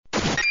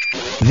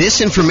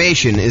This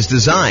information is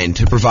designed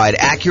to provide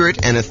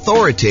accurate and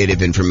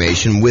authoritative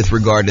information with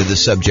regard to the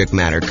subject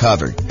matter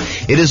covered.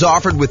 It is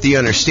offered with the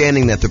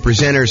understanding that the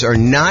presenters are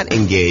not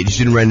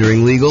engaged in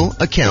rendering legal,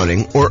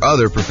 accounting, or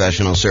other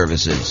professional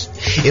services.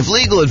 If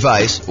legal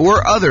advice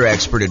or other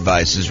expert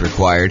advice is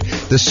required,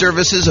 the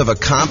services of a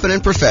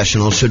competent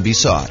professional should be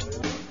sought.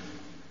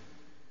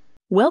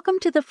 Welcome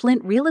to the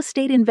Flint Real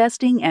Estate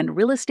Investing and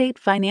Real Estate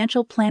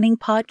Financial Planning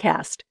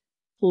Podcast.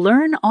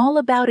 Learn all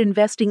about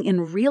investing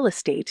in real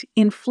estate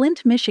in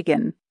Flint,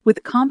 Michigan, with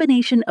a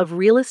combination of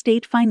real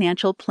estate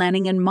financial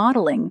planning and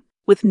modeling,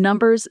 with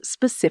numbers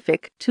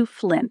specific to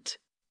Flint,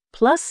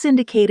 plus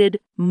syndicated,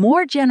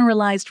 more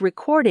generalized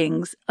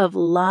recordings of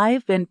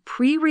live and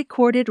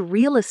pre-recorded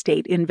real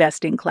estate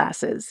investing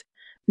classes,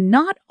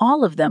 not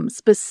all of them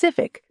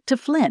specific to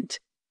Flint.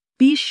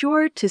 Be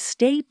sure to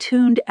stay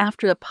tuned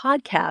after the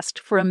podcast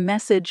for a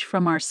message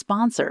from our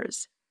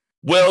sponsors.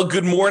 Well,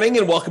 good morning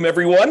and welcome,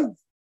 everyone.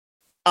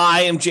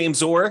 I am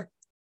James Orr,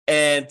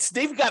 and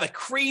today we've got a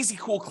crazy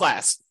cool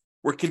class.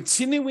 We're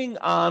continuing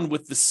on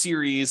with the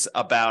series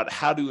about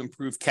how to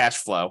improve cash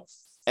flow.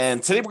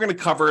 And today we're going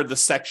to cover the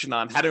section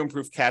on how to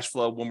improve cash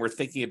flow when we're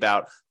thinking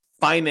about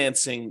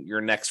financing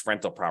your next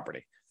rental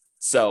property.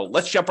 So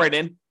let's jump right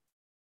in,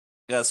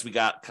 because we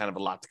got kind of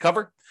a lot to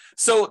cover.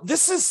 So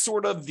this is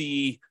sort of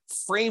the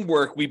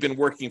framework we've been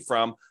working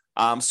from.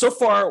 So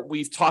far,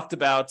 we've talked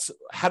about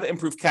how to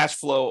improve cash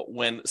flow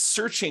when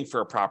searching for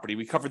a property.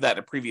 We covered that in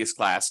a previous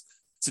class.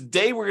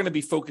 Today, we're going to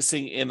be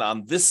focusing in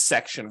on this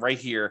section right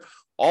here,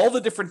 all the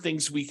different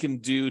things we can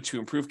do to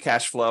improve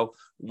cash flow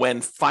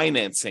when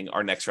financing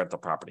our next rental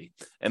property.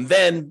 And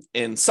then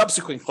in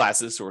subsequent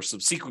classes or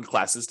subsequent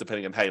classes,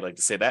 depending on how you like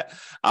to say that,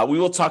 we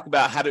will talk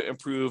about how to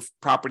improve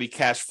property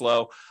cash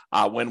flow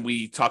when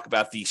we talk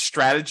about the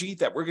strategy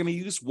that we're going to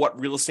use, what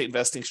real estate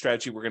investing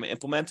strategy we're going to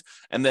implement,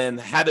 and then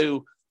how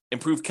to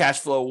improve cash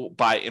flow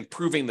by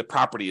improving the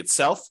property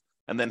itself,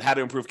 and then how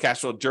to improve cash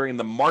flow during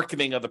the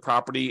marketing of the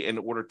property in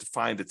order to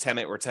find a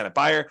tenant or tenant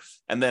buyer,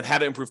 and then how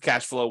to improve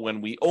cash flow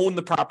when we own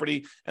the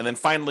property, and then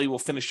finally we'll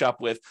finish up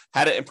with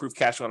how to improve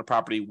cash flow on a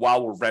property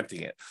while we're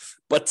renting it.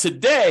 But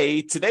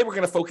today we're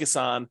going to focus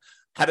on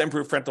how to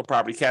improve rental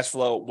property cash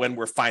flow when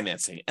we're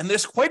financing. And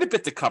there's quite a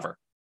bit to cover,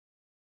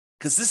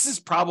 because this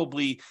is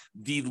probably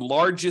the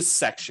largest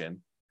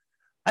section.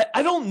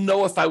 I don't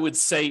know if I would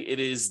say it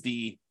is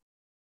the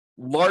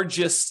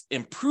largest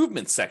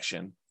improvement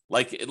section,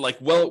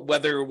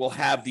 whether it will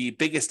have the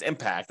biggest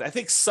impact. I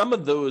think some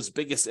of those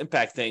biggest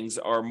impact things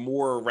are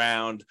more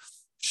around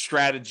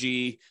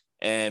strategy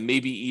and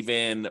maybe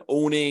even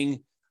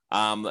owning.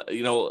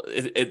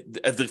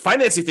 The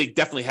financing thing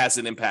definitely has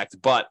an impact,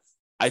 but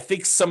I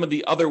think some of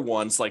the other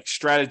ones like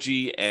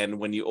strategy and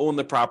when you own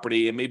the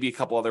property and maybe a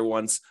couple other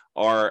ones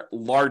are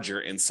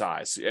larger in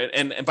size.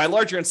 And by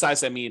larger in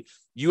size, I mean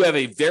you have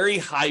a very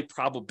high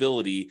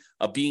probability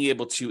of being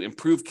able to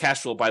improve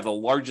cash flow by the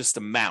largest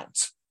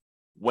amount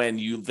when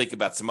you think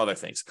about some other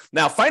things.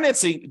 Now,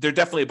 financing, there are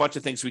definitely a bunch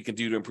of things we can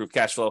do to improve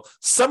cash flow.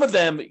 Some of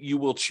them you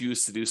will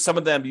choose to do. Some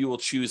of them you will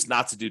choose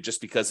not to do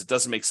just because it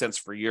doesn't make sense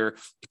for your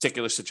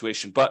particular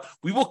situation. But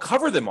we will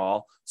cover them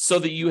all so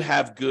that you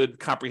have good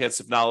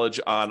comprehensive knowledge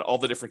on all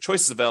the different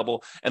choices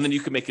available, and then you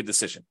can make a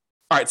decision.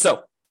 All right,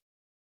 so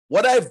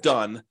what I've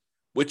done,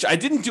 which I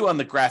didn't do on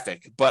the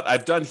graphic, but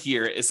I've done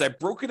here, is I've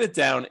broken it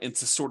down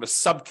into sort of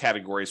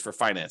subcategories for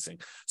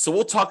financing. So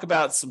we'll talk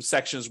about some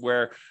sections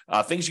where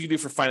things you can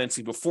do for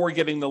financing before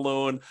getting the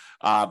loan,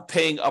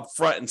 paying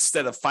upfront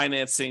instead of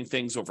financing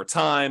things over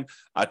time,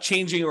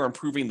 changing or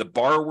improving the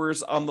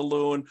borrowers on the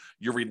loan,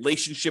 your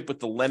relationship with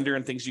the lender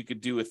and things you could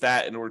do with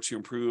that in order to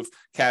improve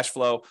cash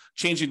flow,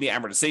 changing the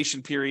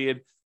amortization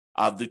period,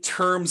 the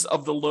terms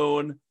of the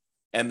loan,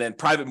 and then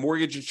private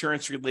mortgage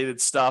insurance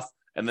related stuff.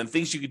 And then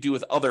things you could do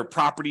with other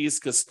properties,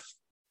 because,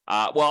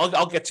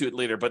 I'll get to it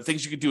later, but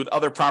things you could do with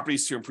other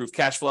properties to improve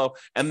cash flow.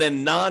 And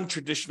then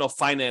non-traditional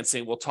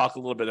financing, we'll talk a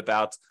little bit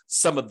about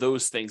some of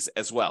those things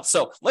as well.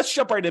 So let's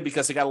jump right in,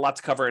 because I got a lot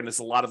to cover and there's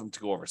a lot of them to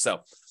go over. So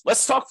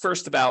let's talk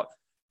first about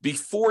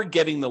before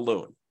getting the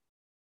loan.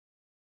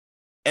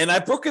 And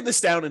I've broken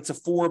this down into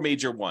four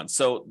major ones.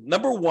 So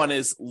number one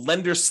is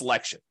lender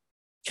selection.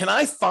 Can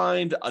I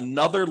find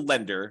another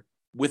lender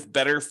with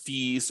better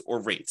fees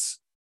or rates?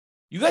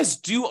 You guys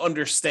do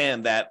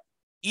understand that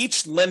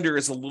each lender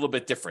is a little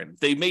bit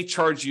different. They may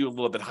charge you a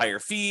little bit higher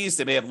fees.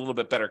 They may have a little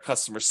bit better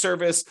customer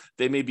service.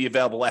 They may be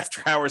available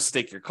after hours to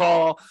take your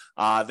call.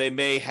 They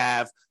may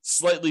have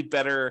slightly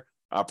better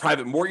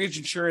private mortgage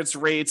insurance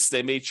rates.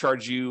 They may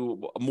charge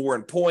you more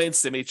in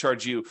points. They may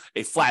charge you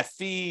a flat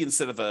fee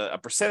instead of a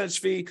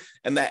percentage fee.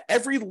 And that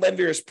every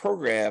lender's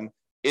program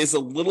is a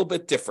little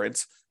bit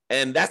different.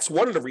 And that's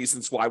one of the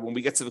reasons why when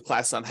we get to the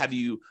class on how do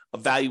you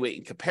evaluate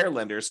and compare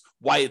lenders,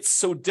 why it's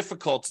so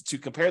difficult to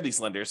compare these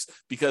lenders,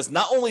 because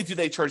not only do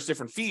they charge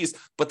different fees,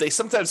 but they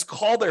sometimes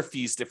call their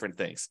fees different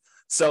things.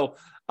 So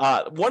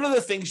one of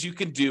the things you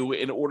can do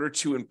in order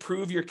to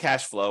improve your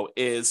cash flow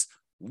is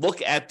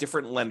look at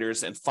different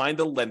lenders and find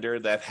a lender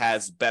that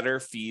has better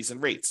fees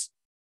and rates.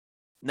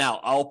 Now,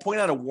 I'll point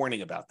out a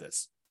warning about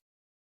this.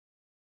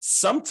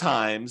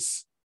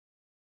 sometimes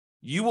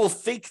you will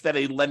think that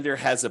a lender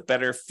has a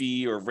better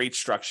fee or rate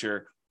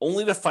structure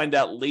only to find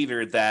out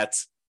later that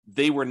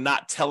they were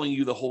not telling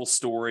you the whole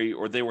story,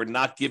 or they were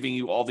not giving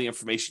you all the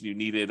information you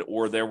needed,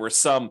 or there were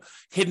some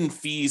hidden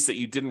fees that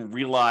you didn't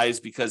realize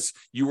because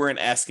you weren't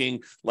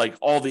asking like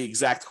all the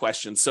exact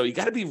questions. So you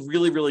got to be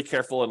really, really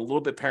careful and a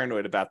little bit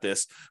paranoid about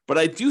this. But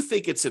I do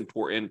think it's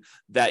important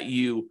that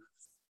you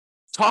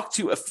talk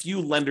to a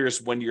few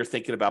lenders when you're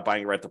thinking about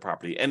buying a rental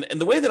property. And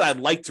the way that I'd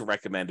like to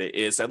recommend it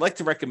is I'd like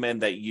to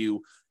recommend that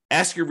you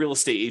ask your real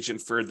estate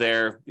agent for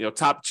their,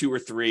 top 2 or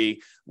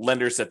 3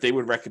 lenders that they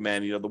would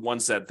recommend, the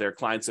ones that their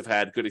clients have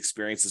had good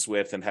experiences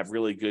with and have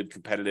really good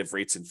competitive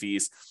rates and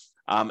fees.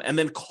 And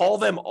then call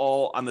them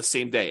all on the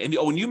same day. And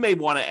you may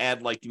want to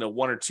add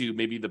 1 or 2,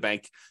 maybe the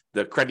bank,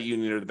 the credit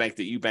union or the bank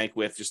that you bank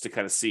with, just to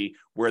kind of see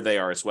where they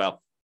are as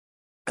well.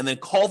 And then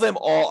call them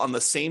all on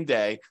the same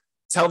day.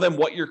 Tell them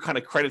what your kind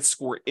of credit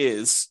score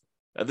is.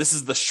 This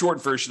is the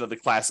short version of the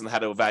class on how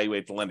to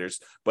evaluate the lenders,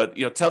 but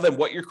tell them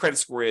what your credit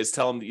score is.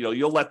 Tell them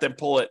you'll let them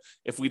pull it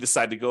if we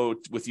decide to go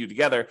with you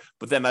together.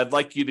 But then I'd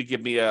like you to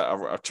give me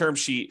a term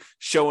sheet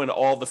showing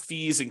all the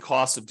fees and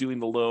costs of doing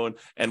the loan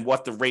and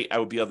what the rate I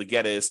would be able to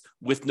get is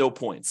with no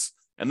points.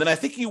 And then I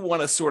think you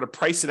want to sort of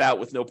price it out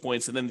with no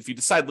points. And then if you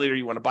decide later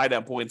you want to buy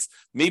down points,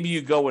 maybe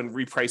you go and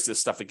reprice this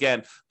stuff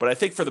again. But I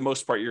think for the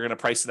most part, you're going to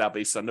price it out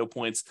based on no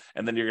points.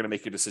 And then you're going to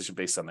make your decision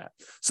based on that.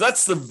 So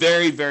that's the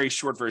very, very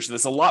short version.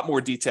 There's a lot more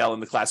detail in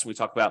the class when we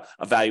talk about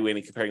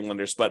evaluating, comparing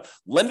lenders. But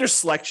lender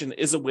selection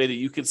is a way that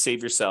you can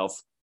save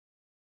yourself,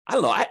 I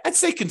don't know, I'd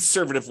say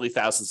conservatively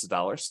thousands of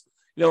dollars.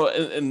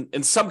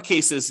 In some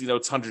cases,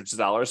 it's hundreds of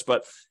dollars,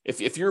 but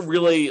if you're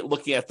really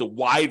looking at the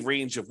wide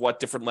range of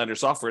what different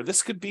lenders offer,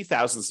 this could be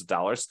thousands of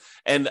dollars,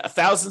 and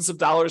thousands of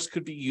dollars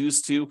could be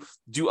used to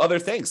do other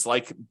things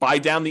like buy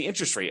down the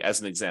interest rate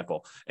as an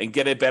example and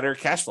get a better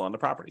cash flow on the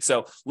property.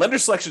 So lender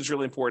selection is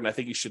really important. I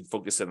think you should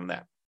focus in on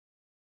that.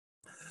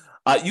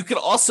 You can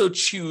also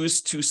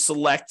choose to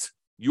select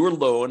your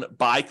loan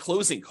by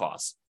closing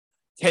costs.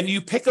 Can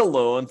you pick a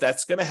loan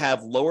that's going to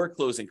have lower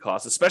closing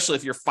costs, especially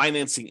if you're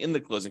financing in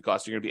the closing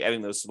costs, you're going to be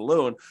adding those to the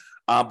loan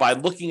by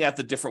looking at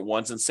the different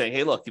ones and saying,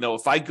 hey, look,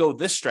 if I go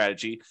this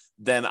strategy,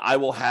 then I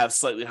will have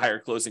slightly higher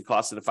closing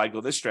costs than if I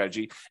go this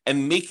strategy,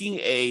 and making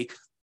a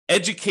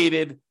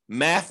educated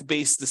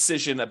math-based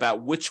decision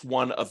about which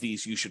one of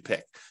these you should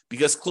pick,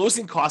 because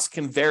closing costs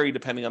can vary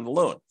depending on the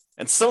loan.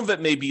 And some of it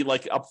may be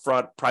like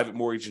upfront private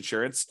mortgage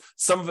insurance.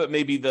 Some of it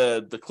may be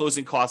the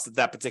closing costs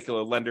that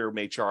particular lender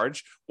may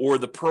charge, or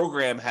the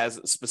program has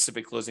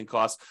specific closing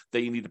costs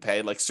that you need to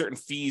pay, like certain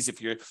fees,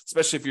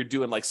 especially if you're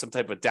doing like some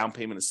type of down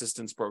payment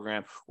assistance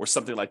program or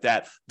something like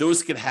that.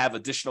 Those can have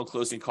additional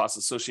closing costs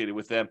associated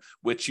with them,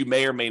 which you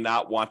may or may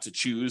not want to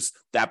choose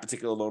that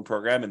particular loan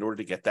program in order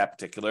to get that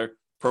particular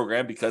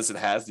program because it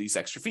has these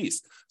extra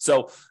fees.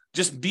 So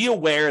just be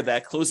aware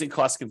that closing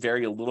costs can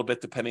vary a little bit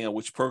depending on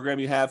which program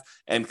you have,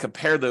 and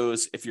compare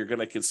those if you're going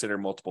to consider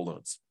multiple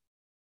loans.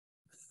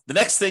 The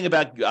next thing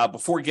about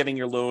before getting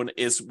your loan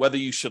is whether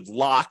you should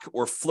lock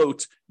or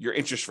float your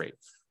interest rate.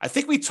 I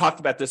think we talked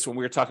about this when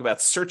we were talking about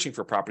searching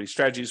for property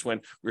strategies when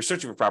we were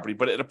searching for property,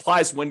 but it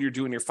applies when you're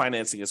doing your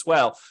financing as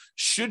well.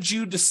 Should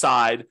you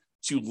decide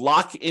to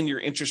lock in your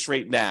interest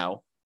rate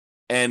now,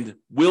 and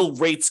will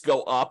rates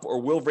go up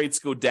or will rates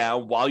go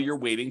down while you're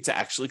waiting to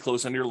actually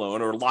close on your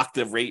loan, or lock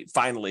the rate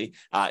finally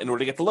in order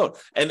to get the loan?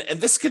 And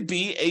this could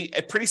be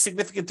a pretty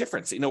significant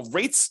difference.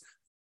 Rates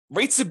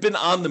have been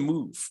on the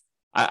move.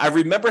 I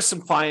remember some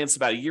clients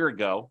about a year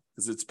ago,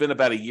 because it's been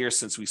about a year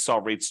since we saw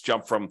rates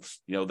jump from,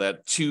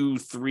 that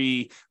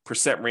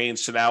 2-3%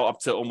 range to now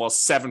up to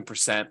almost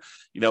 7%.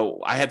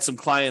 I had some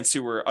clients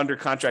who were under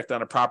contract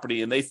on a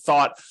property, and they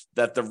thought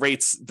that the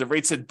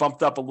rates had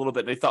bumped up a little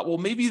bit. And they thought, well,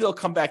 maybe they'll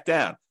come back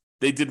down.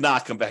 They did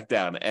not come back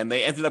down, and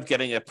they ended up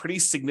getting a pretty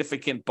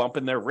significant bump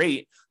in their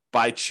rate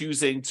by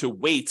choosing to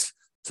wait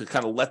to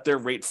kind of let their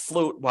rate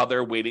float while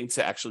they're waiting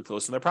to actually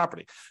close on their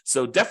property.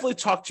 So definitely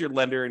talk to your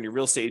lender and your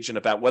real estate agent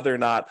about whether or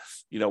not,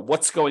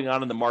 what's going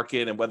on in the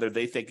market and whether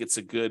they think it's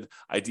a good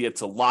idea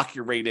to lock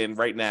your rate in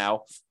right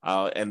now.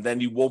 And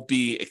then you won't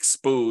be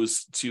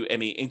exposed to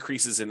any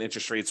increases in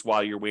interest rates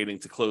while you're waiting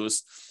to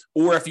close,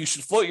 or if you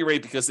should float your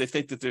rate because they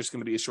think that there's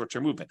going to be a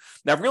short-term movement.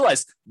 Now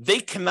realize they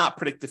cannot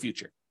predict the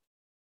future.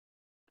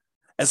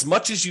 As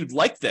much as you'd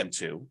like them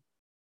to,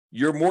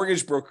 your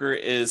mortgage broker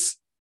is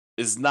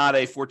not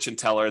a fortune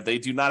teller. They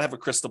do not have a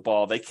crystal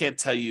ball. They can't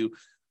tell you,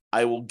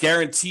 I will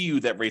guarantee you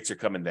that rates are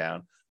coming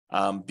down,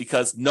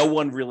 because no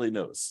one really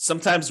knows.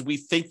 Sometimes we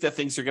think that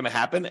things are going to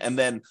happen, and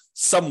then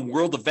some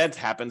world event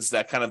happens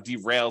that kind of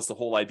derails the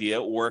whole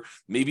idea, or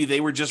maybe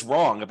they were just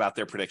wrong about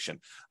their prediction.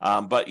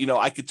 But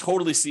I could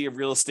totally see a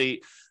real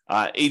estate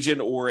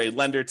agent or a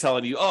lender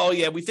telling you, oh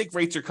yeah, we think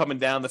rates are coming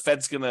down. The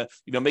Fed's going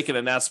to, make an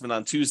announcement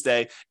on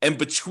Tuesday. And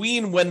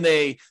between when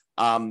they,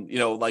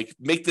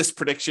 make this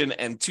prediction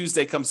and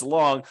Tuesday comes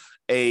along,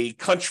 a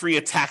country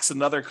attacks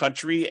another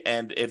country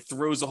and it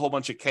throws a whole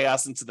bunch of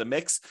chaos into the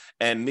mix,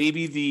 and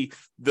maybe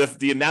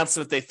the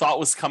announcement they thought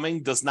was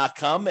coming does not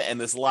come, and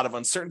there's a lot of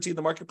uncertainty in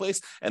the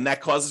marketplace, and that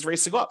causes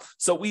rates to go up.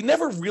 So we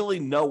never really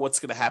know what's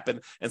going to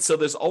happen, and so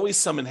there's always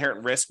some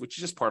inherent risk, which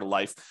is just part of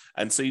life,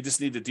 and so you just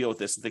need to deal with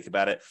this and think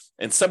about it.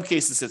 In some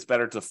cases, it's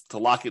better to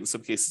lock it. In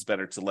some cases, it's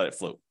better to let it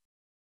float.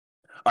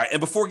 All right, and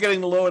before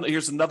getting the loan,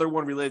 here's another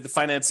one related to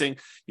financing.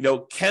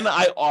 Can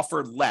I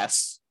offer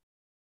less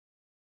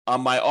on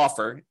my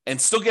offer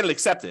and still get it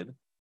accepted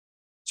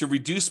to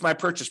reduce my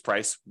purchase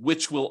price,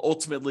 which will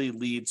ultimately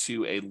lead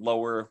to a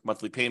lower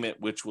monthly payment,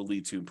 which will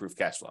lead to improved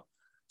cash flow?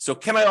 So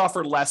can I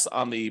offer less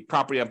on the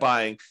property I'm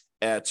buying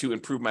to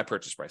improve my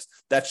purchase price?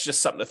 That's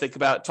just something to think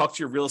about. Talk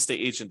to your real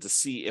estate agent to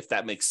see if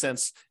that makes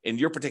sense in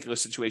your particular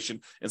situation.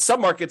 In some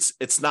markets,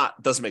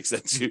 doesn't make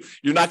sense.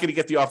 You're not going to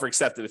get the offer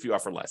accepted if you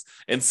offer less.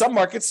 In some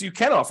markets, you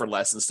can offer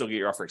less and still get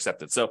your offer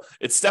accepted. So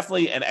it's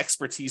definitely an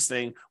expertise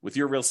thing with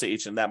your real estate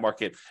agent in that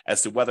market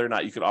as to whether or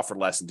not you could offer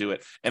less and do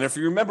it. And if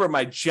you remember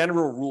my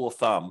general rule of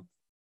thumb,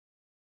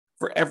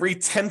 for every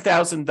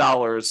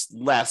 $10,000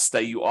 less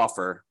that you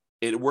offer,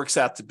 it works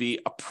out to be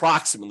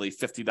approximately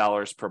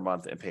 $50 per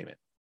month in payment.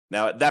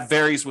 Now, that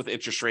varies with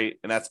interest rate,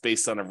 and that's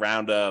based on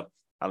around 4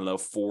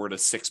 to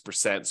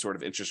 6% sort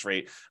of interest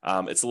rate.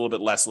 It's a little bit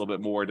less, a little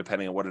bit more,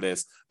 depending on what it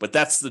is. But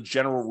that's the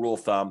general rule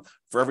of thumb.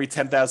 For every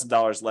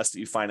 $10,000 less that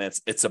you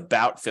finance, it's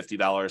about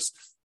 $50.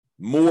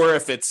 More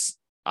if it's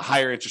a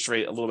higher interest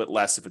rate, a little bit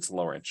less if it's a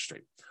lower interest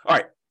rate. All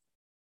right.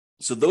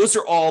 So those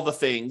are all the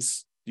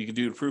things you can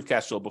do to improve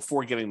cash flow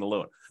before getting the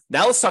loan.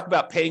 Now let's talk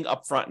about paying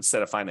upfront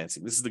instead of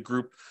financing. This is the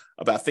group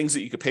about things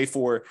that you could pay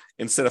for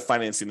instead of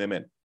financing them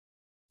in.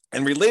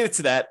 And related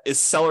to that is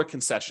seller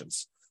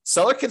concessions.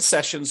 Seller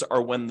concessions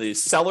are when the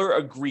seller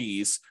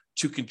agrees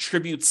to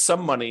contribute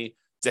some money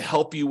to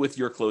help you with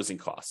your closing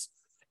costs.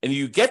 And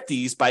you get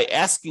these by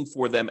asking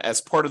for them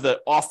as part of the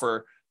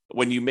offer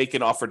when you make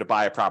an offer to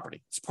buy a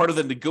property. It's part of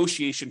the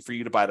negotiation for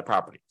you to buy the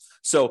property.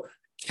 So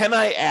can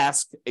I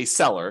ask a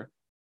seller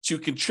to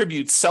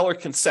contribute seller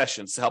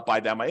concessions to help buy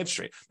down my interest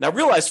rate? Now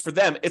realize for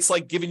them, it's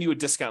like giving you a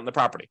discount on the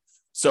property.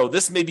 So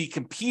this may be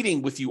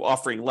competing with you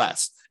offering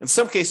less. In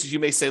some cases, you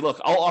may say,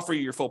 look, I'll offer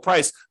you your full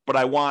price, but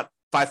I want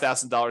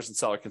 $5,000 in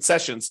seller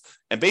concessions.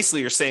 And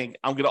basically you're saying,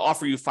 I'm going to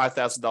offer you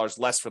 $5,000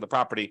 less for the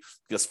property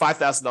because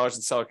 $5,000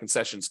 in seller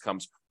concessions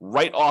comes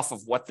right off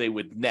of what they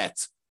would net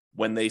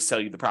when they sell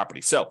you the property.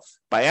 So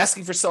by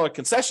asking for seller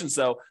concessions,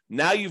 though,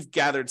 now you've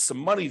gathered some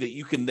money that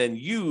you can then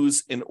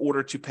use in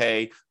order to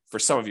pay for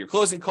some of your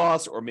closing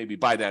costs, or maybe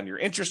buy down your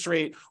interest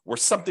rate or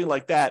something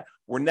like that,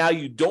 where now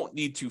you don't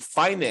need to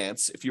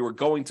finance if you were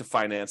going to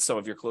finance some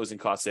of your closing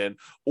costs in,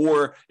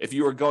 or if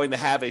you were going to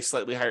have a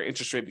slightly higher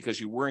interest rate because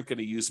you weren't going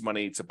to use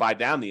money to buy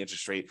down the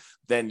interest rate,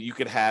 then you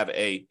could have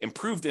a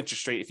improved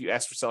interest rate if you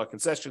ask for seller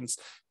concessions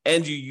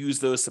and you use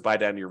those to buy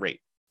down your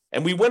rate.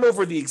 And we went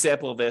over the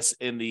example of this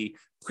in the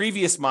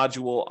previous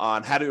module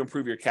on how to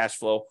improve your cash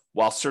flow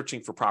while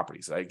searching for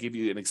properties. I give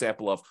you an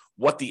example of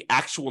what the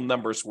actual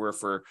numbers were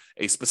for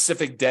a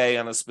specific day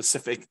on a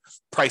specific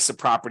price of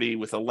property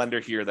with a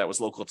lender here that was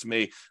local to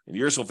me. And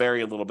yours will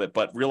vary a little bit,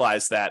 but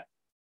realize that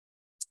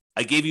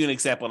I gave you an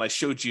example and I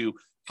showed you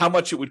how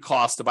much it would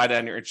cost to buy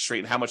down your interest rate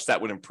and how much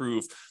that would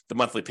improve the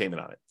monthly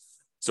payment on it.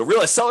 So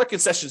realize seller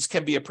concessions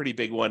can be a pretty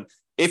big one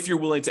if you're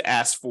willing to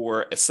ask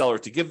for a seller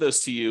to give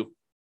those to you,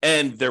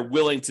 and they're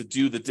willing to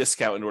do the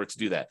discount in order to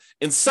do that.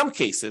 In some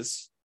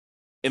cases,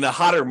 in a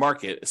hotter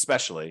market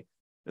especially,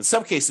 in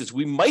some cases,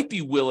 we might be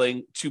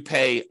willing to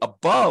pay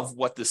above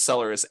what the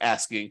seller is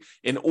asking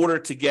in order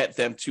to get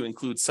them to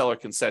include seller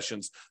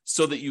concessions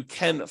so that you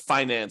can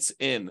finance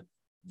in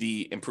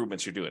the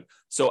improvements you're doing.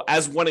 So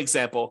as one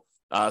example,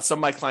 some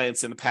of my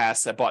clients in the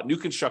past have bought new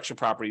construction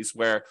properties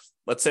where,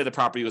 let's say the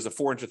property was a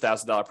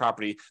 $400,000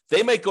 property.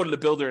 They might go to the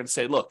builder and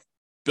say, look,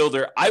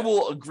 builder, I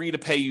will agree to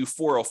pay you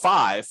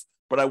 $405,000,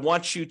 but I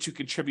want you to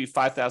contribute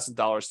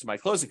 $5,000 to my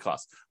closing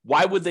costs.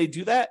 Why would they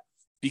do that?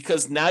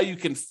 Because now you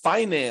can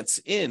finance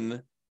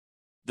in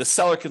the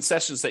seller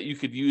concessions that you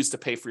could use to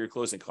pay for your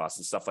closing costs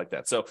and stuff like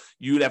that. So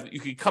you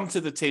could come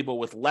to the table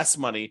with less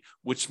money,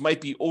 which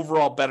might be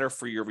overall better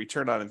for your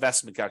return on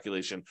investment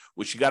calculation,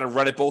 which you got to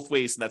run it both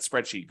ways in that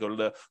spreadsheet. Go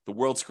to the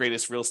world's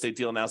greatest real estate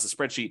deal analysis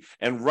spreadsheet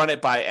and run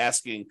it by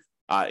asking,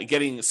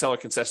 getting seller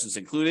concessions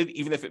included,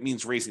 even if it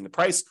means raising the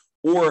price,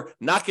 or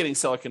not getting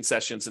seller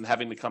concessions and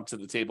having to come to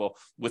the table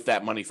with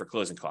that money for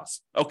closing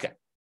costs. Okay.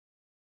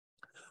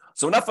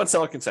 So enough on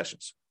seller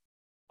concessions.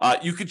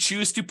 You could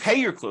choose to pay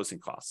your closing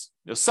costs.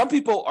 Some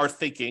people are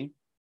thinking,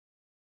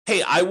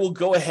 hey, I will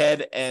go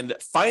ahead and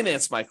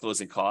finance my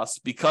closing costs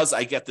because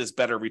I get this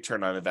better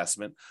return on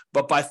investment.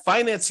 But by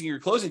financing your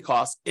closing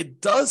costs, it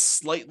does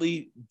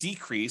slightly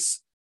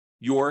decrease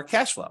your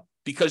cash flow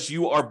because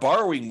you are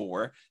borrowing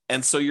more.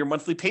 And so your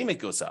monthly payment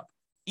goes up.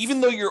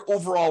 Even though your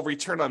overall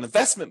return on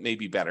investment may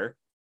be better,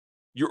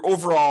 your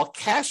overall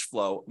cash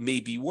flow may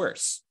be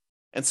worse.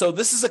 And so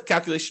this is a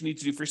calculation you need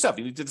to do for yourself.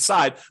 You need to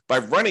decide by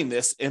running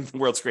this in the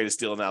world's greatest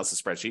deal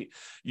analysis spreadsheet.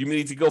 You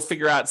need to go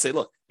figure out and say,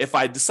 look, if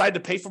I decide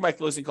to pay for my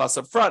closing costs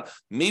up front,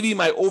 maybe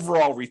my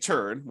overall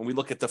return, when we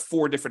look at the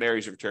 4 different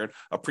areas of return,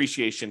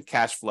 appreciation,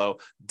 cash flow,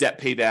 debt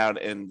pay down,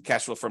 and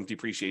cash flow from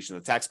depreciation,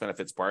 the tax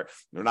benefits part.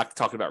 We're not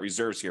talking about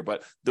reserves here,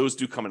 but those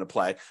do come into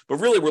play. But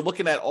really, we're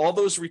looking at all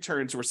those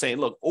returns. We're saying,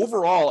 look,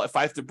 overall, if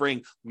I have to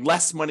bring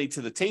less money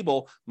to the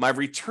table, my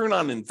return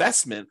on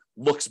investment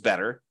looks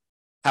better.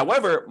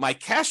 However, my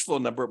cash flow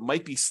number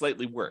might be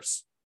slightly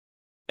worse.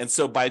 And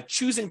so by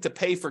choosing to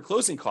pay for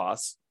closing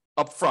costs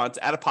up front,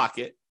 out of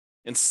pocket,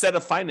 instead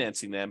of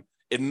financing them,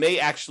 it may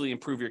actually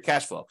improve your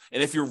cash flow.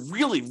 And if you're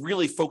really,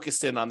 really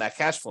focused in on that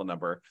cash flow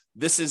number,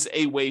 this is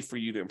a way for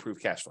you to improve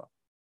cash flow.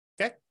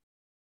 Okay?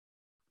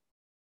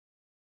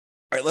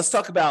 All right, let's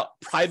talk about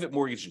private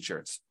mortgage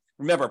insurance.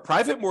 Remember,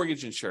 private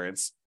mortgage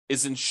insurance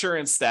is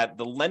insurance that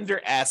the lender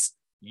asks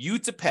you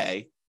to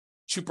pay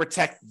to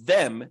protect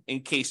them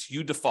in case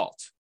you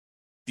default.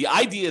 The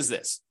idea is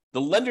this.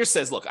 The lender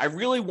says, look, I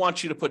really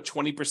want you to put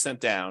 20%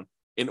 down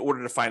in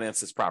order to finance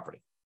this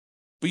property.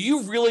 But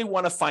you really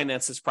want to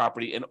finance this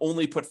property and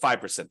only put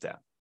 5% down.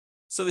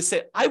 So they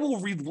say, I will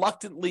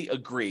reluctantly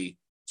agree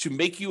to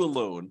make you a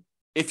loan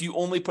if you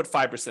only put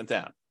 5%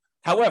 down.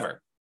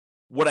 However,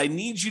 what I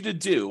need you to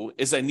do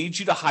is I need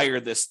you to hire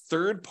this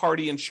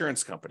third-party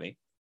insurance company,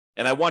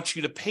 and I want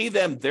you to pay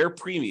them their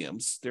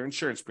premiums, their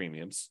insurance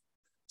premiums,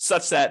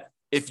 such that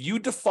if you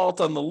default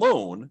on the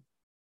loan,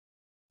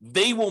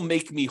 they will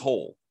make me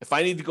whole. If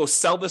I need to go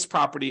sell this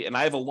property and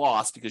I have a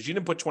loss because you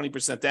didn't put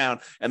 20%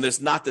 down and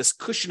there's not this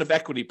cushion of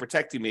equity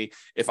protecting me,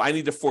 if I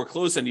need to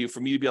foreclose on you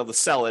for me to be able to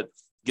sell it,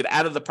 get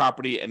out of the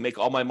property and make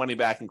all my money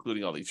back,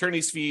 including all the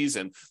attorney's fees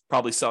and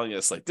probably selling at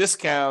a slight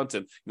discount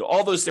and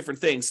all those different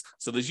things.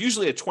 So there's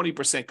usually a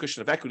 20%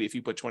 cushion of equity if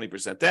you put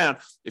 20% down.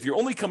 If you're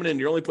only coming in,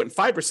 you're only putting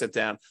 5%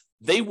 down,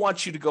 they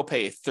want you to go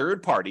pay a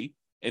third-party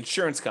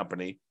insurance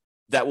company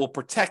that will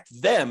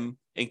protect them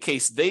in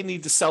case they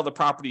need to sell the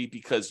property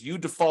because you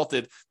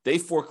defaulted, they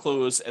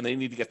foreclose, and they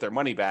need to get their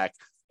money back.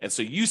 And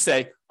so you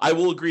say, I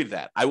will agree to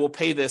that. I will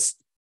pay this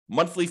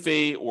monthly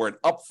fee or an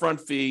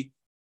upfront fee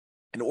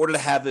in order to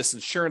have this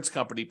insurance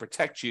company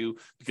protect you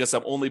because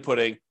I'm only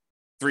putting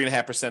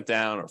 3.5%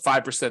 down or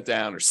 5%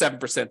 down or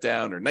 7%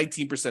 down or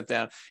 19%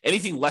 down.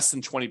 Anything less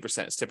than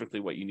 20% is typically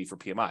what you need for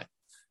PMI,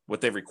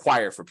 what they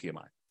require for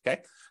PMI.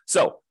 Okay.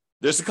 So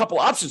there's a couple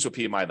options with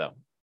PMI though.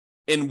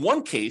 In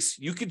one case,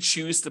 you could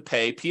choose to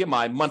pay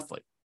PMI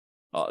monthly.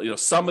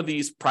 Some of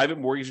these private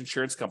mortgage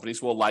insurance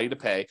companies will allow you to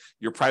pay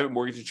your private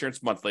mortgage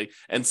insurance monthly,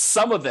 and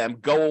some of them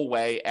go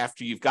away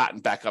after you've gotten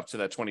back up to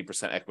that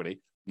 20% equity.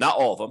 Not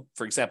all of them.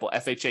 For example,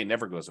 FHA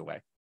never goes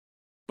away.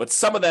 But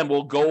some of them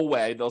will go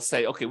away. They'll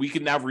say, okay, we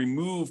can now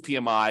remove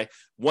PMI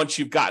once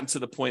you've gotten to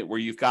the point where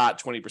you've got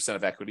 20%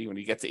 of equity, when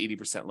you get to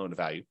 80% loan to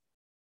value.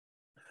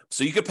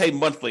 So you could pay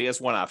monthly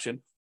as one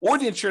option. Or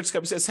the insurance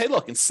company says, hey,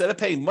 look, instead of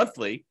paying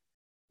monthly,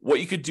 what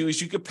you could do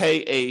is you could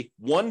pay a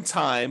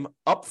one-time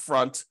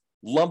upfront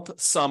lump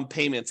sum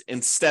payment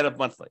instead of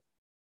monthly.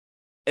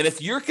 And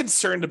if you're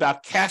concerned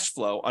about cash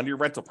flow on your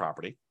rental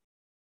property,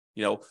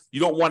 you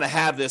don't want to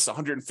have this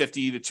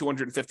 $150 to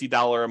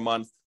 $250 a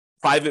month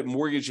private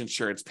mortgage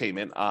insurance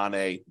payment on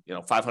a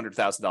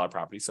 $500,000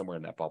 property, somewhere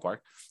in that ballpark.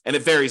 And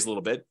it varies a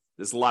little bit.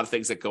 There's a lot of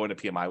things that go into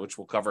PMI, which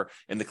we'll cover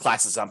in the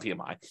classes on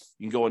PMI.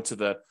 You can go into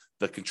the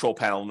control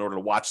panel in order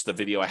to watch the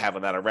video I have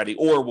on that already,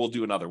 or we'll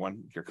do another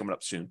one here coming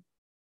up soon.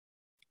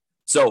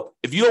 So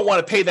if you don't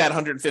want to pay that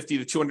 $150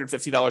 to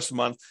 $250 a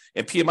month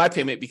in PMI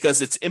payment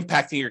because it's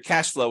impacting your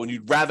cash flow and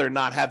you'd rather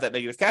not have that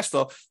negative cash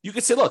flow, you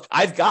could say, look,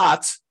 I've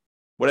got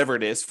whatever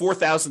it is,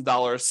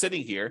 $4,000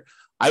 sitting here.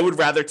 I would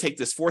rather take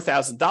this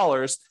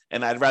 $4,000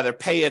 and I'd rather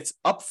pay it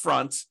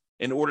upfront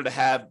in order to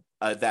have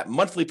that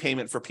monthly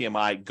payment for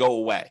PMI go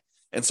away.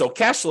 And so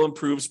cash flow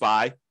improves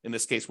by, in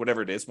this case,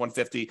 whatever it is,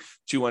 $150,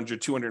 $200,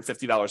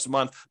 $250 a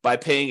month by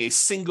paying a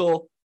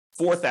single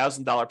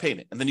 $4,000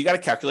 payment. And then you got to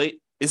calculate,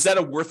 is that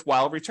a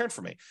worthwhile return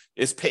for me?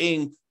 Is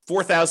paying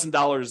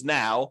 $4,000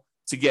 now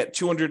to get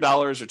 $200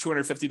 or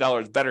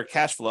 $250 better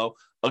cash flow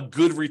a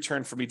good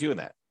return for me doing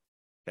that?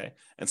 Okay.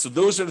 And so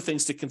those are the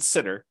things to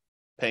consider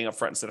paying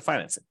upfront instead of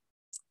financing.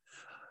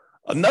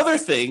 Another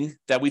thing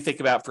that we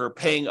think about for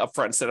paying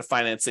upfront instead of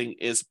financing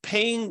is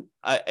paying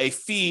a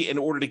fee in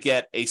order to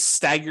get a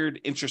staggered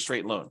interest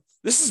rate loan.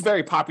 This is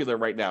very popular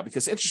right now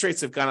because interest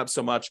rates have gone up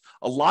so much.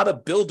 A lot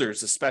of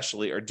builders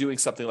especially are doing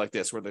something like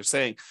this where they're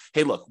saying,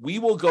 hey, look, we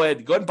will go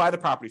ahead and buy the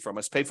property from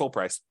us, pay full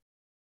price,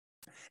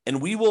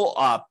 and we will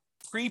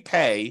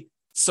prepay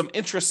some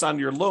interest on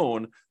your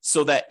loan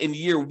so that in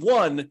year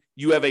one,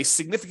 you have a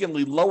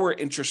significantly lower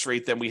interest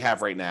rate than we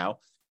have right now.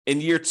 In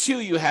year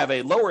two, you have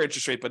a lower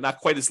interest rate, but not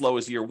quite as low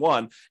as year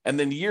one. And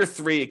then year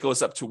three, it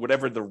goes up to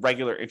whatever the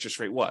regular interest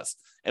rate was.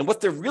 And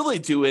what they're really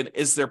doing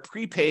is they're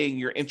prepaying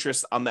your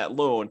interest on that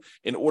loan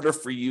in order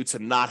for you to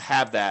not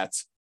have that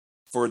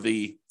for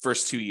the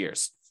first 2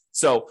 years.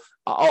 So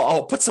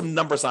I'll put some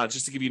numbers on it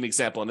just to give you an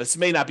example. And this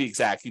may not be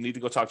exact. You need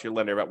to go talk to your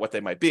lender about what they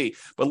might be.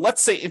 But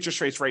let's say interest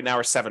rates right now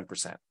are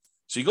 7%.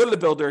 So you go to the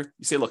builder,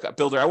 you say, look,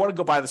 builder, I want to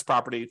go buy this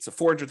property. It's a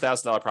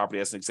 $400,000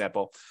 property as an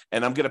example,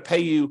 and I'm going to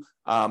pay you,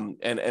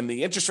 and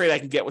the interest rate I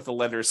can get with the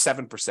lender is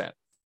 7%.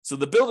 So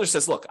the builder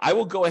says, look, I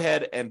will go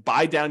ahead and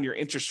buy down your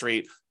interest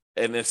rate,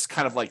 and it's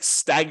kind of like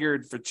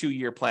staggered for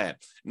 2-year plan.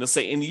 And they'll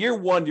say in year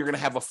 1, you're going to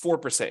have a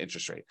 4%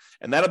 interest rate,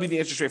 and that'll be the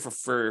interest rate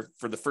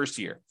for the first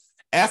year.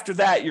 After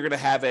that, you're going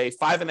to have a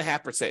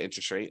 5.5%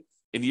 interest rate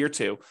in year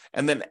 2.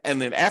 And then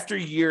after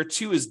year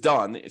 2 is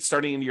done,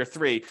 starting in year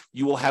 3,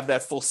 you will have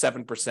that full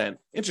 7%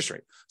 interest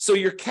rate. So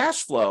your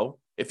cash flow,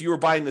 if you were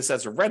buying this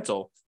as a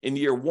rental in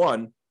year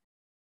 1,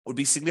 would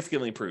be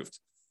significantly improved.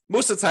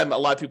 Most of the time, a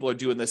lot of people are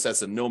doing this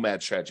as a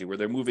nomad strategy where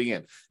they're moving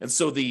in. And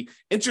so the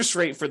interest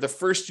rate for the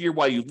first year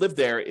while you live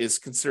there is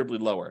considerably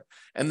lower.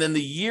 And then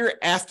the year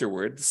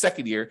afterward, the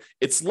second year,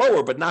 it's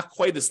lower, but not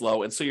quite as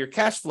low. And so your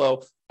cash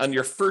flow on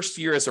your first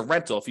year as a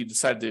rental, if you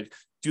decide to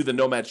do the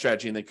nomad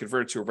strategy and then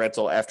convert it to a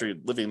rental after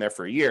living there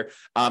for a year,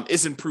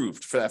 is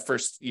improved for that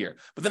first year.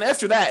 But then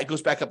after that, it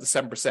goes back up to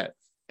 7%.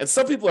 And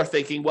some people are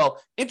thinking,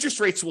 well, interest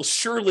rates will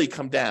surely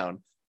come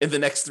down in the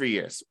next 3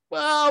 years.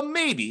 Well,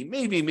 maybe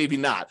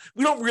not.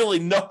 We don't really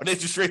know what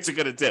interest rates are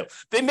going to do.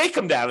 They may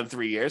come down in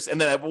 3 years, and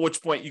then at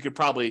which point you could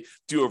probably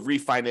do a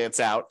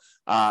refinance out,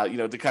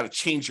 to kind of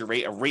change your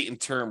rate, a rate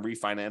and term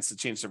refinance to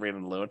change the rate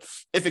on the loan,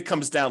 if it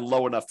comes down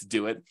low enough to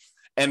do it.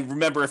 And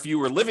remember, if you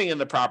were living in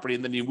the property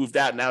and then you moved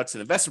out and now it's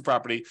an investment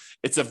property,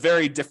 it's a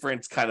very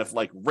different kind of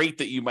like rate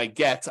that you might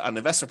get on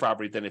investment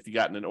property than if you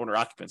got in an owner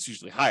occupant. It's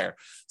usually higher.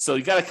 So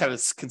you got to kind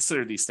of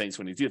consider these things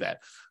when you do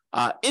that.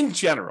 In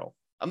general,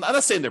 I'm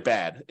not saying they're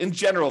bad. In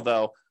general,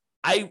 though,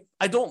 I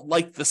don't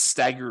like the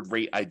staggered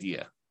rate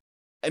idea.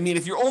 I mean,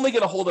 if you're only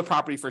going to hold a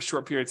property for a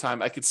short period of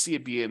time, I could see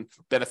it being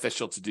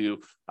beneficial to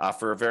do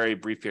for a very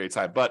brief period of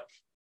time. But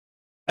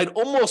I'd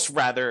almost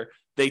rather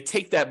they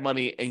take that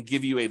money and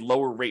give you a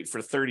lower rate for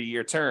a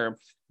 30-year term.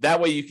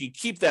 That way you can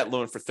keep that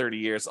loan for 30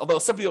 years. Although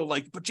some people are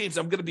like, but James,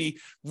 I'm going to be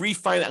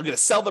refinance. I'm going to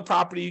sell the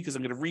property because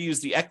I'm going to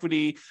reuse the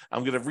equity.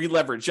 I'm going to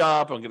re-leverage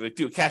up. I'm going to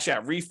do a cash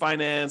out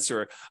refinance,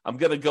 or I'm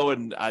going to go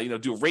and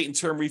do a rate and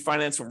term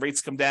refinance when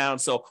rates come down.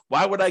 So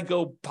why would I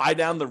go buy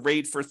down the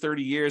rate for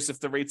 30 years if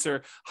the rates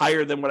are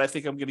higher than what I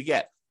think I'm going to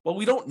get? Well,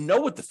 we don't know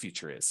what the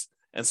future is.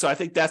 And so I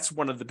think that's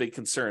one of the big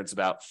concerns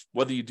about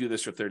whether you do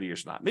this for 30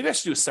 years or not. Maybe I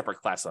should do a separate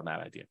class on that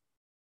idea.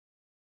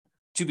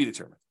 To be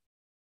determined.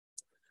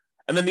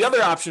 And then the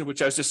other option,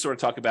 which I was just sort of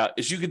talking about,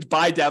 is you could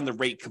buy down the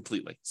rate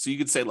completely. So you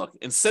could say, look,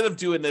 instead of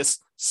doing this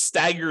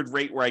staggered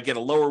rate where I get a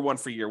lower one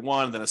for year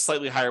 1, then a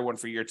slightly higher one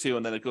for year 2,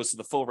 and then it goes to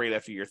the full rate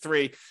after year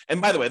 3.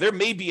 And by the way, there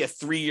may be a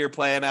 3-year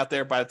plan out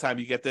there by the time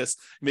you get this.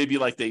 Maybe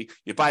like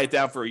you buy it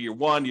down for year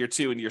 1, year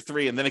 2, and year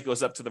 3, and then it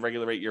goes up to the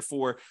regular rate year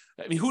 4.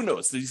 I mean, who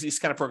knows? These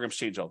kind of programs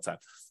change all the time.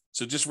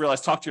 So just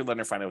realize, talk to your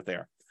lender, find out what they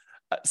are.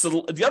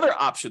 So the other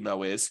option,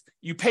 though, is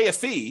you pay a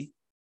fee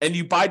and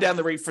you buy down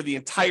the rate for the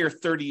entire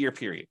 30-year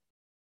period.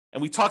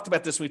 And we talked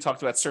about this when we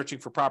talked about searching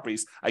for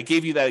properties. I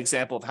gave you that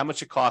example of how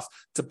much it costs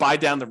to buy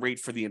down the rate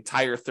for the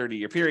entire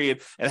 30-year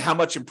period and how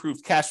much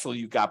improved cash flow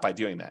you got by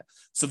doing that.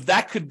 So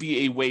that could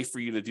be a way for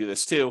you to do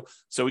this too.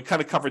 So we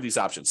kind of covered these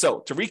options.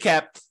 So to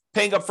recap,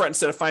 paying upfront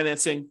instead of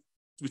financing.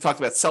 We talked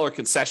about seller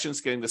concessions,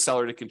 getting the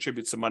seller to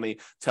contribute some money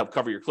to help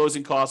cover your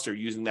closing costs or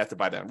using that to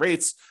buy down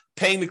rates.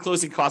 Paying the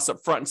closing costs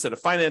up front instead of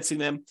financing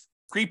them.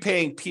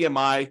 Prepaying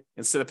PMI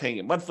instead of paying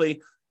it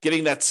monthly.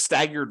 Getting that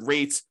staggered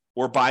rate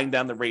or buying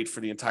down the rate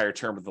for the entire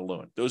term of the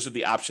loan. Those are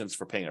the options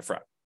for paying upfront.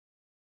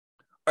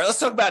 All right,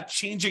 let's talk about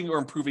changing or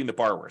improving the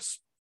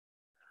borrowers.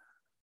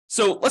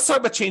 So let's talk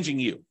about changing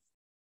you.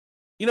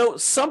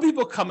 Some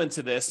people come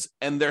into this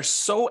and they're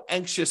so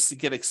anxious to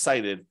get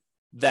excited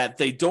that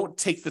they don't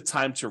take the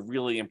time to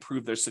really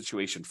improve their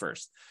situation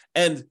first.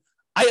 And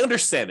I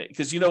understand it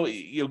because,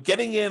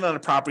 getting in on a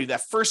property,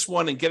 that first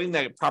one, and getting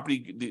that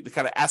property, the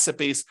kind of asset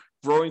base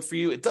growing for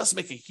you, it does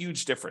make a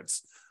huge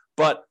difference.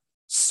 But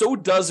so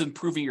does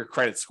improving your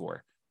credit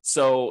score.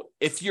 So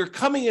if you're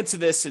coming into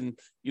this and,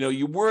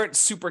 you weren't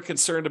super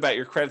concerned about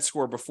your credit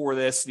score before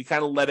this, and you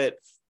kind of let it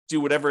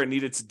do whatever it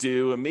needed to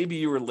do, and maybe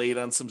you were late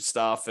on some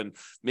stuff, and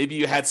maybe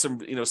you had some,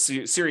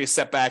 serious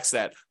setbacks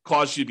that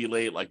caused you to be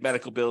late, like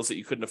medical bills that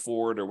you couldn't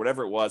afford or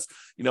whatever it was,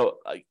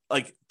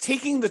 like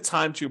taking the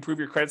time to improve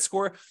your credit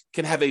score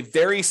can have a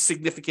very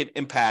significant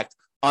impact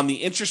on the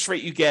interest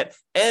rate you get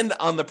and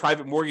on the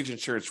private mortgage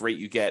insurance rate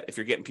you get if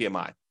you're getting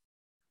PMI.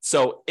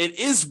 So it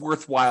is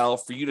worthwhile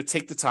for you to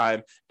take the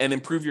time and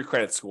improve your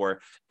credit score.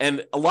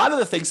 And a lot of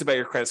the things about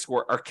your credit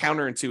score are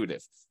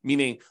counterintuitive,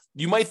 meaning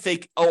you might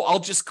think, oh, I'll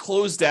just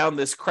close down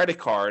this credit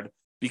card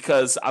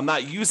because I'm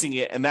not using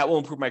it and that will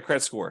improve my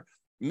credit score.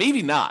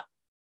 Maybe not.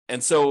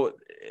 And so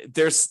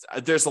there's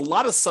a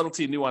lot of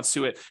subtlety and nuance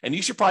to it. And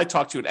you should probably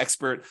talk to an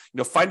expert,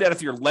 find out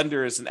if your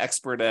lender is an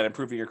expert at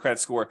improving your credit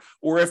score,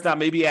 or if not,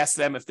 maybe ask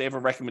them if they have a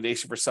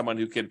recommendation for someone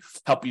who can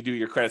help you do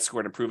your credit score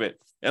and improve it.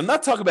 And I'm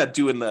not talking about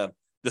doing the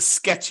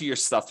sketchier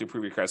stuff to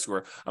improve your credit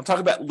score. I'm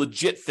talking about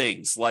legit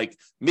things like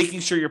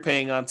making sure you're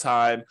paying on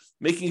time,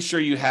 making sure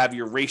you have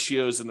your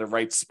ratios in the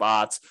right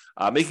spots,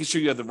 making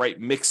sure you have the right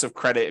mix of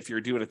credit if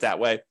you're doing it that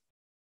way.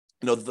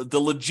 the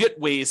legit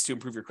ways to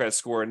improve your credit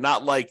score,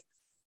 not like,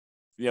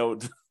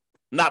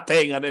 not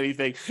paying on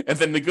anything and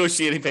then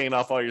negotiating paying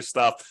off all your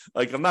stuff.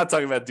 Like, I'm not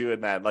talking about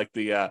doing that, like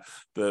the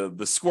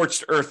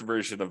scorched earth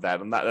version of that.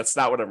 That's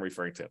not what I'm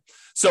referring to.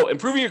 So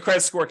improving your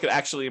credit score could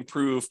actually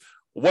improve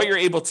what you're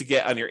able to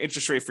get on your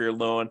interest rate for your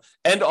loan,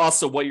 and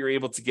also what you're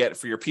able to get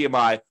for your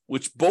PMI,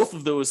 which both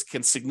of those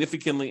can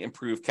significantly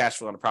improve cash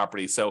flow on a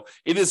property. So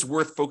it is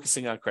worth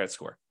focusing on credit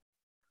score.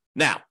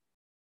 Now,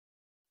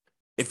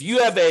 if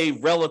you have a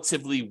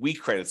relatively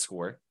weak credit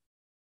score,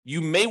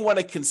 you may want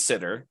to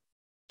consider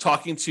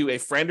talking to a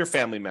friend or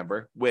family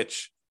member,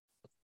 which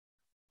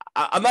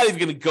I'm not even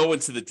going to go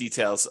into the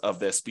details of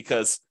this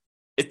because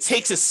it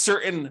takes a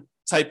certain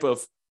type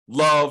of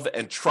love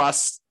and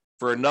trust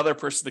for another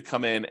person to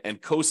come in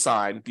and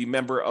co-sign, be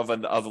member of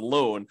a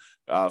loan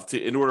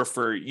in order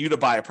for you to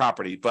buy a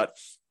property. But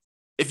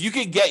if you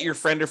can get your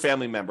friend or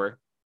family member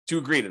to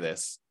agree to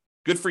this,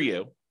 good for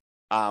you.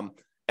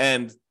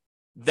 And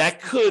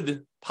that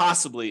could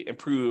possibly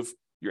improve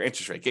your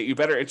interest rate, get you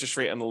better interest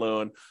rate on the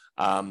loan.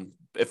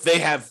 If they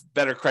have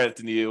better credit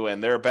than you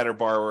and they're a better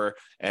borrower,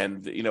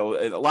 and in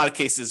a lot of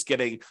cases,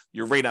 getting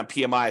your rate on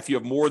PMI, if you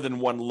have more than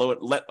one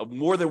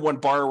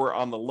borrower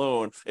on the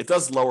loan, it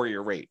does lower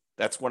your rate.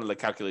 That's one of the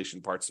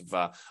calculation parts of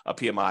a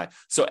PMI.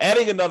 So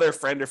adding another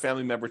friend or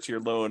family member to your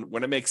loan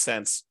when it makes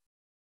sense,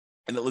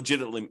 and it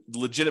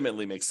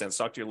legitimately makes sense,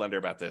 talk to your lender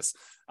about this.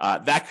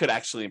 That could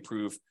actually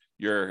improve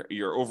your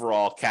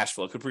overall cash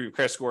flow. It could improve your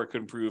credit score. It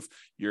could improve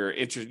your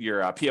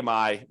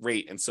PMI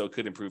rate, and so it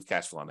could improve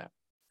cash flow on that.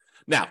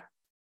 Now,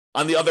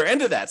 on the other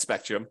end of that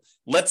spectrum,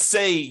 let's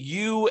say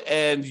you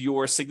and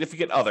your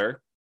significant other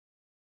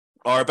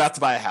are about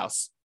to buy a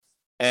house,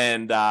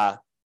 and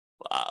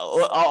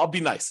I'll be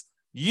nice.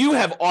 You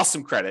have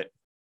awesome credit.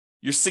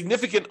 Your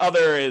significant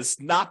other has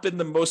not been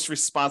the most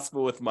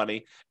responsible with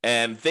money,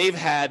 and they've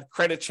had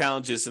credit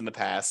challenges in the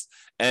past,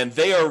 and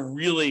they are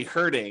really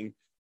hurting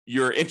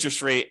your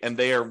interest rate, and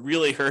they are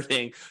really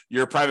hurting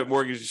your private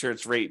mortgage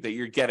insurance rate that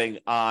you're getting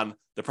on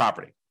the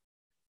property.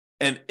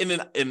 And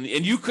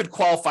you could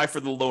qualify for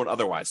the loan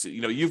otherwise.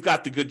 You've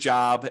got the good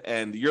job,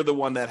 and you're the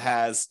one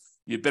that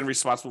you've been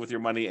responsible with your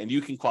money, and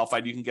you can qualify.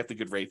 You can get the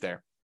good rate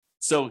there.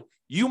 So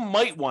you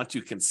might want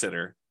to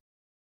consider,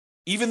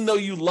 even though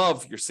you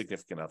love your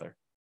significant other,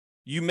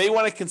 you may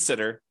want to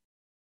consider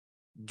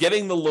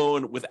getting the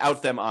loan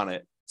without them on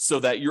it,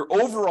 so that your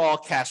overall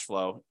cash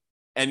flow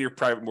and your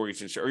private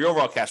mortgage insurance, or your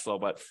overall cash flow,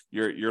 but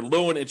your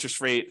loan interest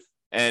rate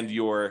and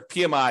your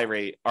PMI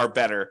rate are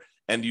better,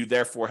 and you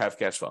therefore have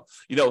cash flow.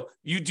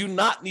 You do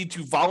not need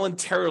to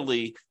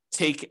voluntarily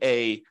take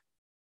a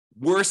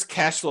worse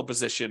cash flow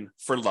position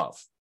for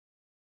love.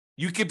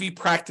 You could be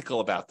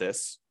practical about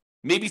this.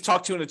 Maybe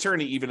talk to an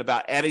attorney even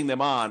about adding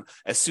them on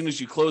as soon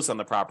as you close on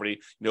the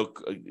property,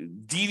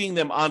 deeding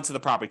them onto the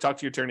property. Talk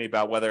to your attorney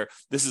about whether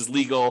this is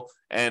legal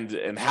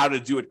and how to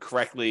do it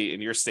correctly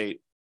in your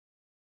state.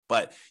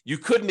 But you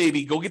could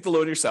maybe go get the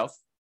loan yourself,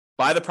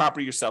 buy the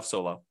property yourself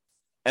solo,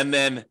 and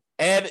then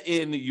add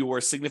in your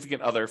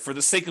significant other for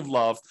the sake of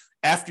love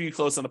after you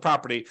close on the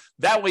property.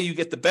 That way you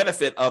get the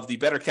benefit of the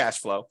better cash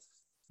flow,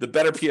 the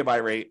better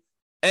PMI rate,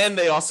 and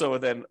they also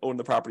then own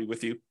the property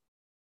with you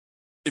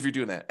if you're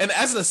doing that. And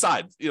as an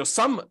aside,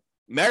 some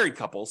married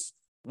couples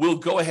will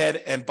go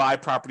ahead and buy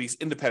properties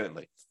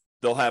independently.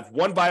 They'll have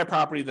one buy a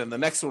property, then the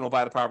next one will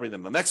buy the property,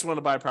 then the next one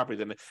will buy a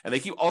property, and they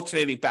keep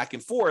alternating back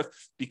and forth,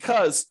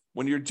 because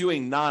when you're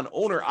doing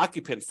non-owner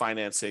occupant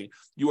financing,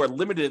 you are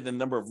limited in the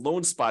number of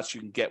loan spots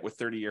you can get with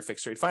 30-year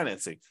fixed rate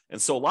financing. And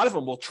so a lot of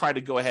them will try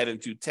to go ahead and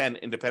do 10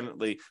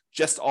 independently,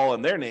 just all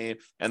in their name,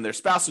 and their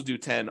spouse will do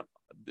 10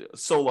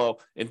 solo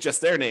in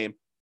just their name.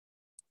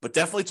 But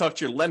definitely talk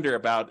to your lender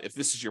about if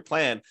this is your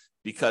plan,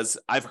 because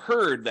I've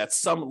heard that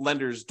some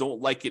lenders don't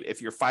like it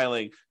if you're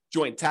filing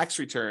joint tax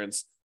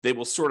returns. They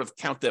will sort of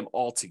count them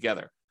all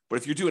together. But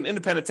if you're doing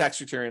independent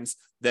tax returns,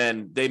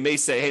 then they may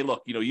say, hey,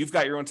 look, you've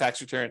got your own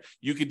tax return.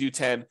 You could do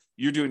 10.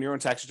 You're doing your own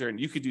tax return.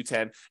 You could do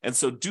 10. And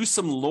so do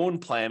some loan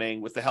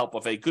planning with the help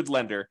of a good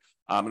lender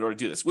in order to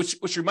do this,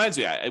 which reminds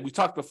me, we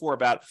talked before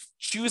about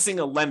choosing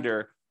a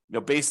lender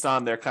based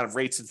on their kind of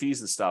rates and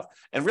fees and stuff,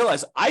 and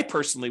realize I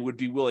personally would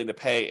be willing to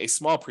pay a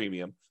small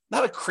premium,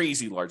 not a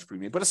crazy large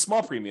premium, but a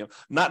small premium,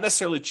 not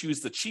necessarily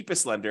choose the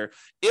cheapest lender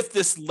if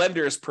this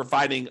lender is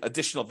providing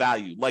additional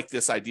value, like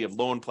this idea of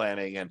loan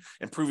planning and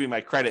improving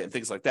my credit and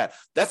things like that.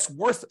 That's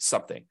worth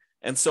something.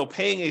 And so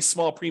paying a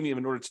small premium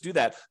in order to do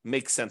that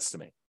makes sense to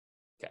me.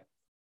 Okay.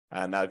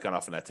 Now I've gone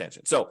off on that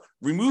tangent. So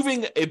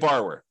removing a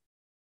borrower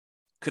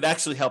could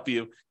actually help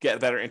you get a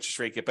better interest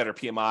rate, get better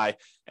PMI.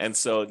 And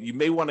so you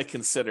may want to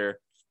consider,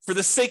 for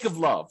the sake of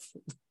love,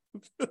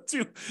 for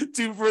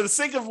the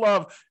sake of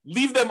love,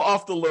 leave them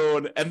off the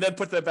loan and then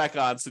put them back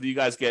on, so that you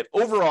guys get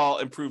overall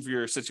improve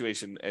your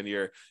situation and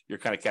your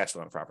kind of cash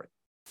flow on the property.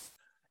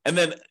 And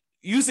then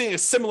using a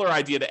similar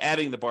idea to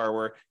adding the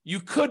borrower,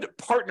 you could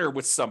partner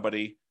with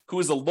somebody who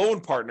is a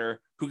loan partner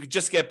who could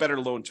just get better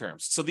loan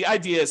terms. So the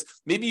idea is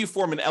maybe you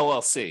form an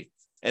LLC,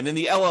 And in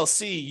the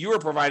LLC, you are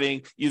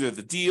providing either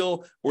the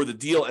deal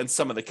and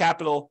some of the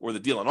capital or the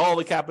deal and all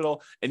the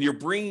capital. And you're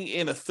bringing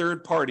in a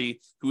third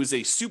party who is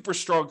a super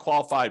strong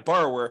qualified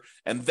borrower.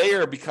 And they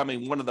are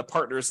becoming one of the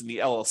partners in the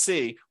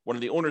LLC, one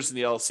of the owners in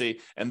the LLC.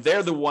 And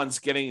they're the ones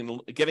getting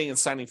and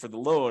signing for the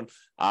loan.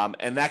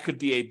 And that could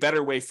be a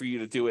better way for you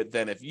to do it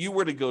than if you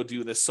were to go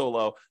do this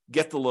solo,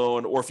 get the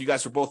loan, or if you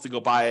guys were both to go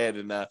buy it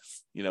and,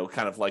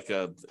 kind of like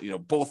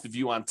both of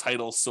you on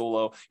title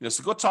solo,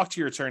 so go talk to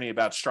your attorney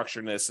about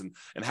structuring this and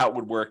how it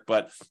would work,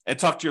 and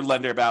talk to your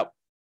lender about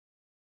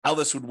how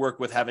this would work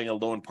with having a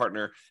loan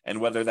partner and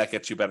whether that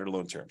gets you better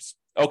loan terms.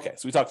 Okay,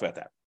 so we talked about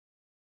that.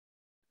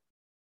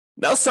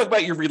 Now let's talk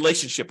about your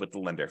relationship with the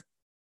lender.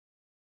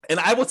 And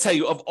I will tell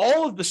you, of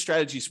all of the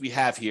strategies we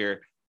have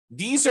here,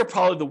 these are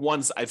probably the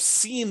ones I've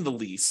seen the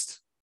least,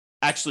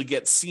 actually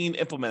get seen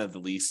implemented the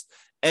least,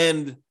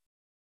 and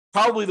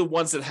probably the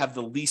ones that have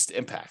the least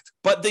impact.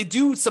 But they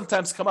do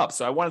sometimes come up,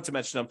 so I wanted to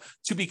mention them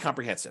to be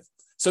comprehensive.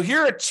 So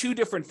here are two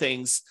different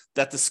things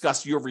that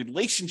discuss your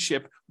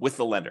relationship with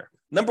the lender.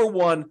 Number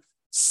one,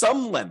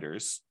 some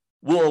lenders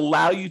will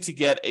allow you to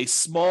get a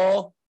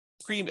small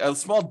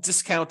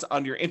discount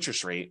on your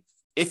interest rate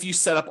if you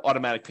set up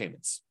automatic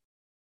payments.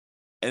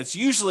 And it's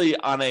usually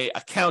on an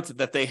account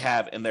that they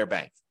have in their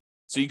bank.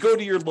 So you go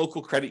to your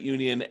local credit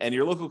union, and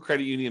your local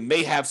credit union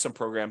may have some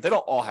program. They don't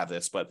all have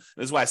this, but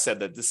this is why I said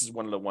that this is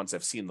one of the ones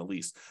I've seen the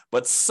least.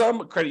 But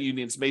some credit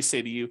unions may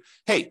say to you,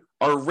 hey,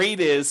 our rate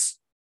is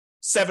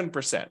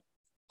 7%.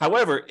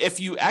 However, if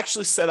you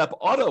actually set up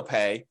auto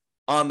pay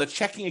on the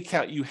checking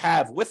account you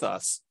have with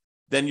us,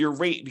 then your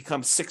rate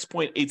becomes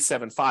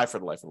 6.875 for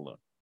the life of the loan.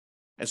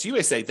 And so you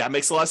may say, that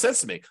makes a lot of sense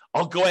to me.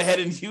 I'll go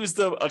ahead and use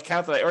the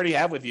account that I already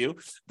have with you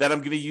that I'm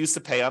going to use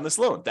to pay on this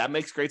loan. That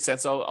makes great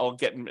sense. I'll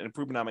get an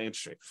improvement on my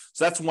interest rate.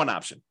 So that's one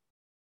option.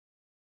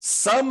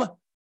 Some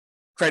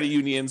credit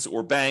unions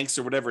or banks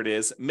or whatever it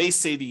is may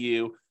say to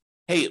you,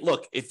 hey,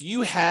 look, if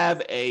you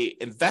have a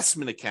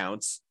investment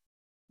account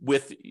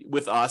with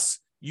us,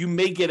 you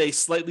may get a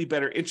slightly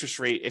better interest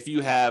rate if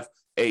you have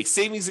a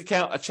savings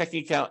account, a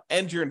checking account,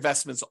 and your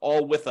investments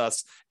all with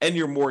us and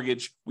your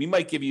mortgage. We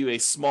might give you a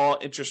small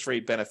interest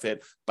rate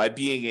benefit by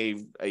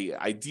being a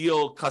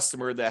ideal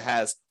customer that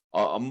has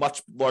a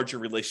much larger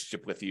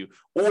relationship with you.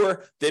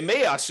 Or they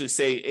may actually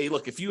say, hey,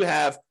 look, if you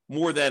have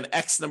more than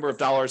X number of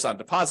dollars on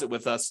deposit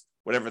with us,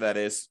 whatever that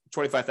is,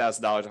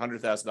 $25,000,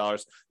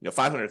 $100,000,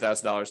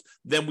 $500,000,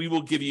 then we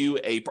will give you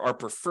our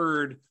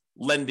preferred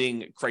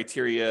lending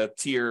criteria,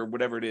 tier,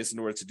 whatever it is, in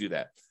order to do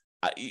that.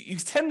 You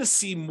tend to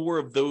see more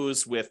of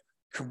those with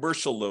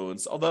commercial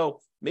loans,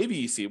 although maybe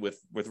you see it with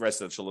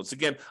residential loans.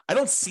 Again, I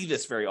don't see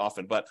this very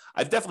often, but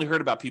I've definitely heard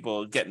about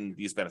people getting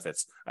these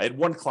benefits. I had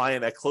one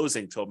client at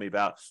closing told me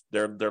about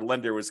their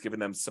lender was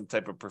giving them some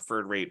type of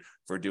preferred rate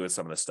for doing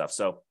some of this stuff.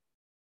 So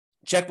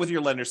check with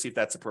your lender, see if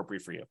that's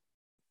appropriate for you.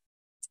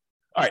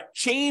 All right,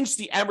 change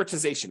the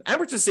amortization.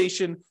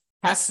 Amortization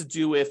has to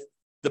do with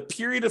the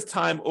period of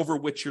time over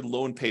which your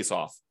loan pays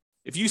off.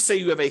 If you say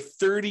you have a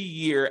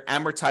 30-year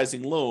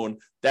amortizing loan,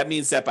 that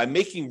means that by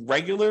making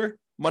regular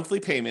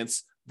monthly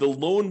payments, the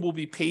loan will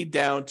be paid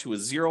down to a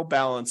zero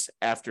balance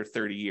after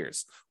 30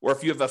 years. Or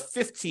if you have a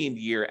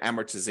 15-year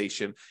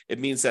amortization, it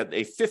means that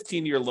a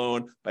 15-year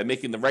loan, by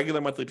making the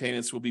regular monthly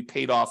payments, will be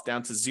paid off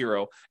down to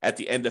zero at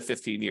the end of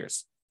 15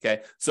 years.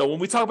 Okay, so when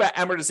we talk about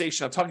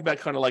amortization, I'm talking about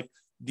kind of like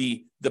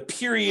the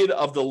period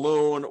of the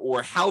loan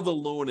or how the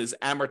loan is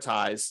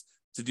amortized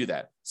to do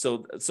that.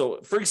 So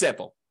for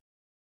example,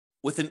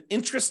 with an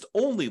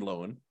interest-only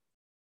loan,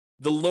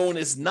 the loan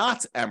is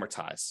not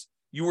amortized.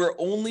 You are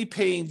only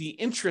paying the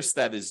interest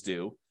that is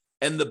due,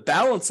 and the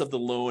balance of the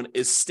loan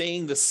is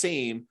staying the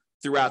same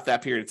throughout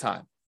that period of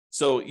time.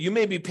 So you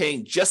may be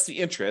paying just the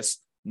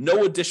interest,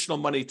 no additional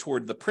money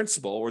toward the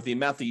principal or the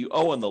amount that you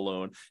owe on the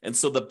loan, and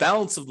so the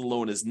balance of the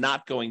loan is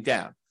not going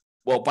down.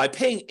 Well, by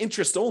paying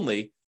interest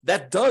only,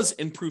 that does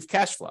improve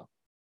cash flow.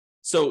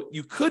 So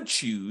you could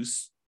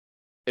choose,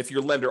 if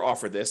your lender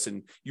offered this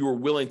and you were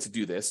willing to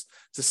do this,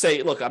 to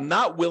say, look, I'm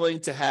not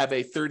willing to have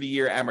a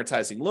 30-year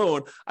amortizing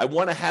loan. I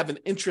want to have an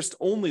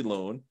interest-only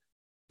loan.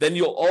 Then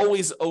you'll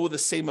always owe the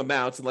same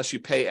amount unless you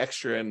pay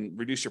extra and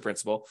reduce your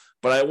principal.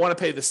 But I want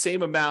to pay the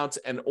same amount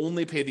and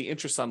only pay the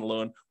interest on the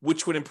loan,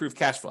 which would improve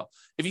cash flow.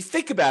 If you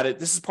think about it,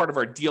 this is part of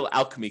our deal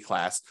alchemy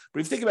class. But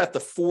if you think about the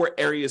 4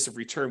 areas of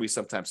return we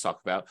sometimes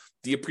talk about,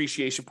 the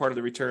appreciation part of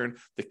the return,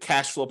 the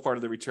cash flow part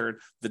of the return,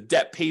 the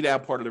debt pay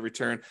down part of the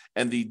return,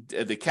 and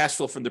the cash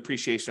flow from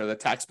depreciation or the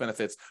tax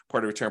benefits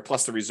part of the return,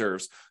 plus the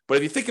reserves. But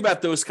if you think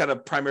about those kind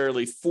of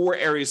primarily 4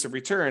 areas of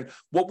return,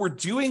 what we're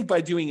doing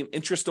by doing an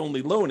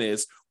interest-only loan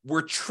is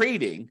we're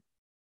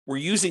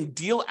using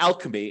deal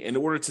alchemy in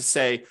order to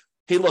say,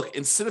 hey, look,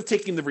 instead of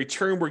taking the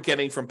return we're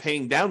getting from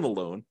paying down the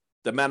loan,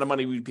 the amount of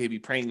money we'd be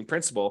paying in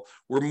principal,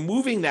 we're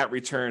moving that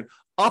return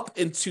up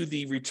into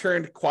the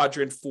return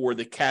quadrant for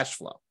the cash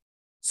flow.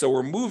 So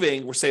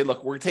we're saying,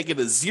 look, we're taking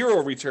a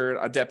 0 return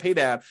on debt pay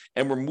down,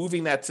 and we're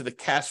moving that to the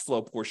cash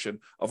flow portion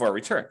of our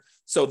return.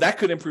 So that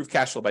could improve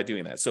cash flow by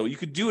doing that. So you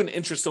could do an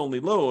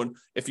interest-only loan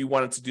if you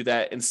wanted to do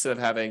that instead of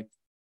having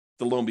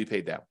the loan be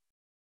paid down.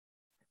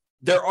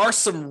 There are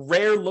some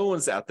rare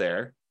loans out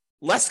there,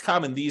 less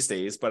common these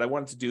days, but I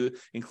wanted to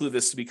include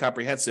this to be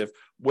comprehensive,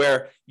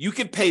 where you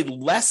can pay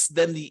less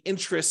than the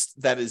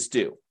interest that is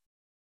due.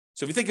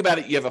 So if you think about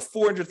it, you have a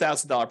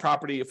 $400,000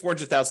 property, a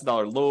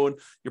 $400,000 loan,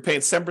 you're paying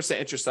 7%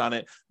 interest on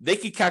it. They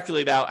can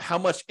calculate out how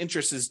much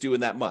interest is due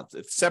in that month.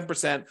 It's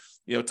 7%,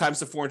 times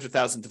the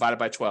 400,000 divided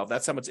by 12.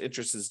 That's how much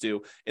interest is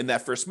due in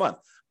that first month.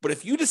 But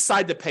if you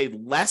decide to pay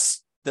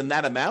less than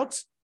that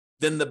amount,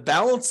 then the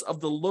balance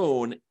of the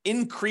loan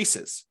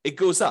increases. It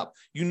goes up.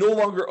 You no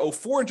longer owe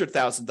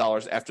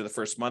 $400,000 after the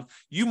first month.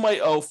 You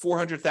might owe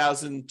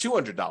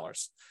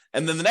 $400,200.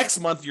 And then the next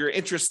month, your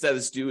interest that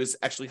is due is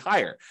actually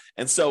higher.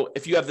 And so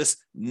if you have this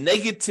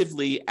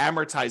negatively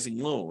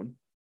amortizing loan,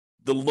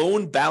 the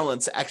loan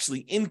balance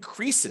actually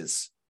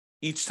increases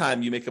each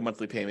time you make a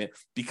monthly payment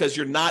because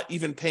you're not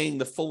even paying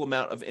the full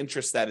amount of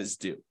interest that is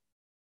due,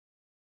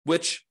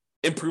 which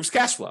improves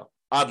cash flow,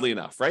 oddly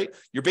enough, right?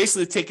 You're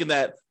basically taking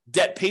that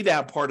debt pay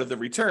down part of the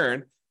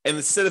return, and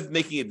instead of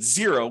making it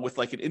zero with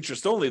like an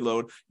interest-only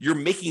loan, you're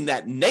making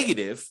that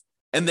negative.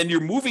 And then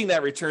you're moving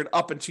that return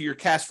up into your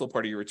cash flow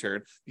part of your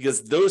return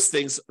because those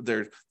things,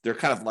 they're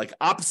kind of like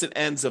opposite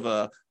ends of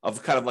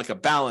kind of like a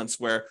balance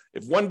where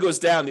if one goes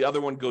down, the other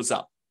one goes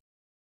up,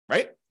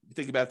 right? You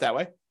think about it that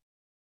way.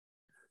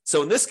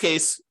 So in this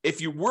case,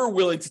 if you were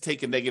willing to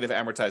take a negative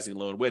amortizing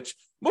loan, which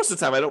most of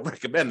the time I don't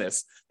recommend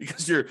this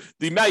because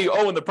the amount you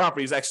owe in the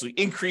property is actually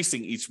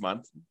increasing each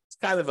month. It's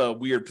kind of a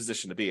weird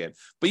position to be in,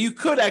 but you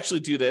could actually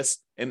do this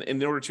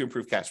in order to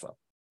improve cash flow.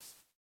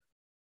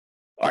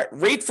 All right,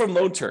 rate from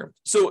loan term.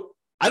 So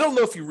I don't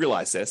know if you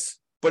realize this,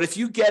 but if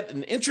you get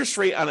an interest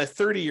rate on a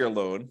 30-year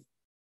loan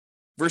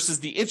versus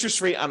the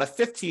interest rate on a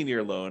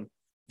 15-year loan,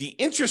 the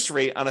interest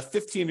rate on a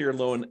 15-year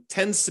loan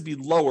tends to be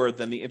lower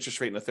than the interest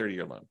rate in a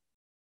 30-year loan.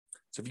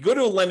 So if you go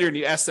to a lender and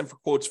you ask them for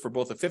quotes for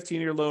both a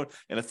 15-year loan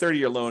and a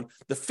 30-year loan,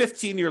 the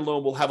 15-year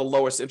loan will have a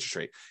lowest interest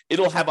rate.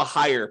 It'll have a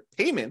higher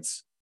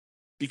payments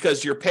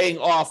because you're paying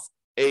off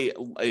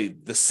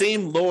the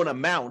same loan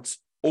amount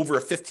over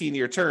a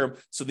 15-year term.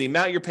 So the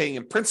amount you're paying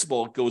in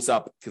principal goes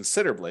up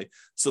considerably.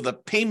 So the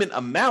payment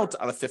amount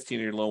on a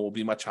 15-year loan will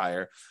be much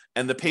higher,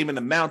 and the payment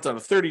amount on a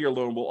 30-year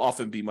loan will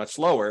often be much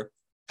lower.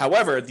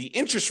 However, the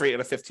interest rate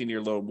on a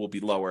 15-year loan will be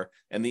lower,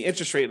 and the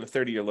interest rate on a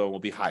 30-year loan will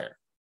be higher.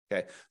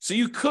 Okay, so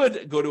you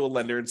could go to a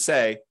lender and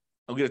say,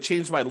 I'm going to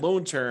change my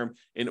loan term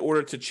in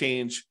order to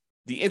change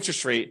the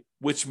interest rate,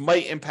 which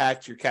might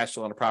impact your cash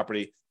flow on a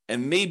property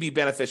and may be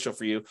beneficial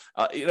for you.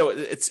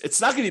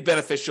 It's not going to be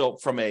beneficial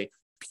from a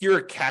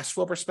pure cash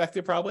flow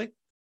perspective, probably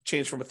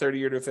change from a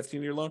 30-year to a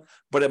 15-year loan,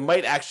 but it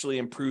might actually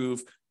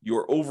improve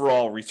your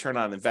overall return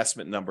on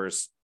investment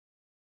numbers.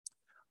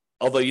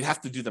 Although you'd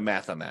have to do the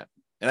math on that.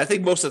 And I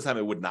think most of the time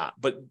it would not,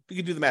 but you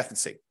can do the math and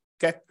see.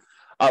 Okay.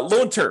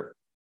 Loan term.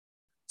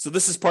 So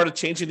this is part of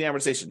changing the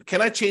amortization.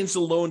 Can I change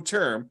the loan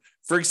term?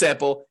 For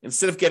example,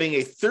 instead of getting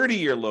a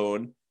 30-year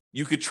loan,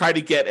 you could try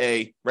to get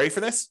ready for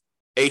this?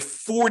 A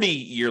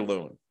 40-year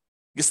loan.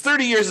 Because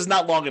 30 years is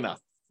not long enough.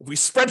 If we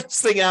spread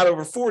this thing out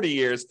over 40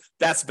 years,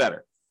 that's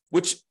better,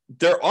 which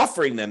they're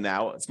offering them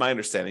now. It's my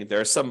understanding. There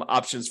are some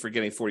options for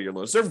getting 40-year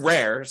loans. They're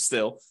rare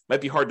still,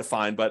 might be hard to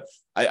find, but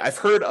I've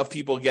heard of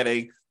people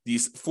getting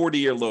these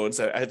 40-year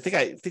loans. I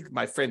think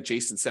my friend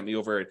Jason sent me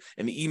over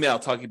an email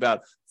talking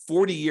about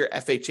 40-year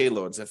FHA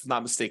loans, if I'm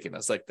not mistaken. I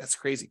was like, that's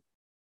crazy.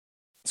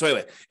 So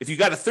anyway, if you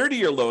got a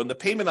 30-year loan, the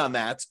payment on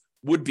that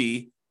would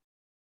be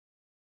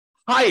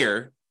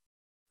higher.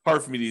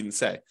 Hard for me to even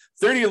say.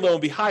 30-year loan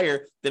would be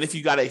higher than if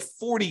you got a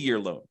 40-year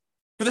loan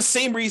for the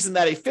same reason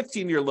that a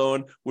 15-year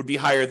loan would be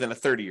higher than a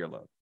 30-year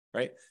loan,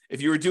 right?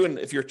 If you're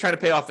trying to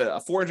pay off a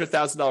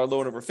 $400,000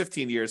 loan over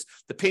 15 years,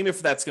 the payment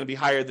for that's going to be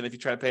higher than if you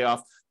try to pay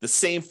off the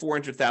same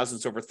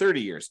 $400,000 over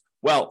 30 years.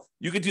 Well,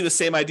 you could do the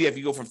same idea. If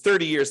you go from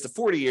 30 years to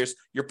 40 years,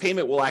 your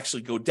payment will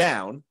actually go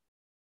down.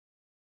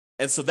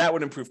 And so that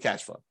would improve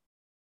cash flow.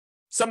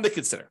 Something to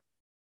consider.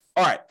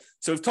 All right.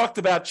 So we've talked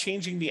about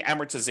changing the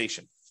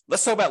amortization.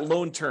 Let's talk about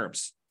loan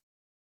terms.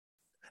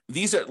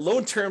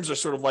 Loan terms are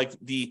sort of like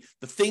the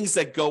things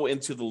that go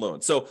into the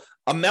loan. So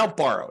amount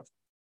borrowed.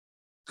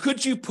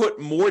 Could you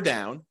put more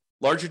down,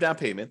 larger down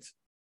payment,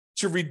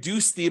 to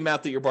reduce the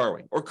amount that you're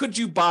borrowing? Or could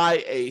you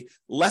buy a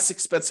less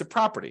expensive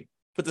property,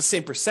 put the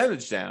same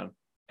percentage down,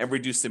 and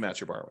reduce the amount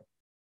you're borrowing?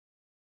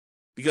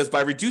 Because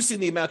by reducing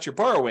the amount you're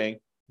borrowing,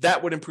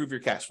 that would improve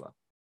your cash flow.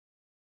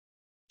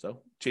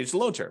 So change the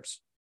loan terms.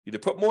 Either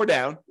put more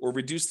down or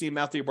reduce the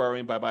amount that you're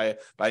borrowing by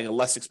buying a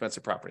less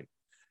expensive property.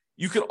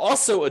 You can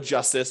also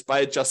adjust this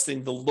by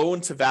adjusting the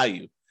loan to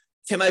value.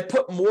 Can I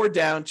put more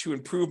down to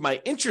improve my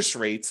interest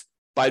rate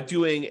by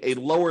doing a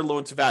lower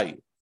loan to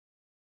value?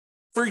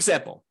 For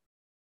example,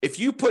 if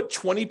you put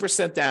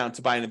 20% down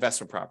to buy an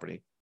investment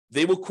property,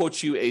 they will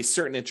quote you a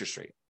certain interest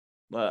rate.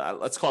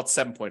 Let's call it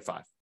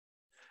 7.5.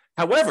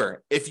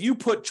 However, if you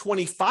put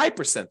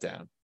 25%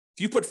 down,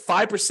 if you put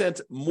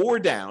 5% more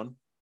down,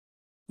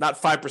 not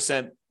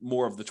 5%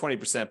 more of the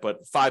 20%,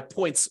 but 5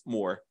 points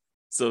more.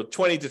 So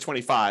 20 to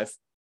 25.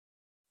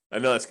 I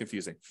know that's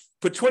confusing.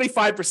 Put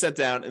 25%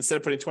 down instead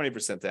of putting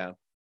 20% down.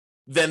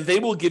 then they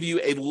will give you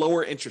a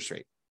lower interest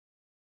rate.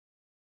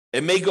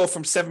 It may go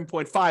from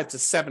 7.5 to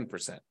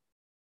 7%.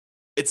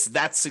 It's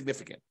that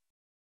significant.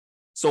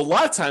 So a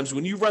lot of times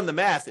when you run the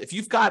math, if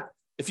you've got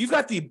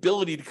the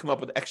ability to come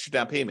up with extra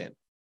down payment,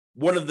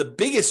 one of the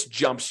biggest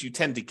jumps you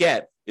tend to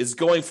get is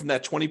going from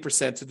that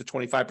 20% to the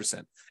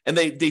 25%. And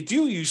they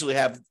do usually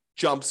have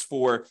jumps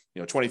for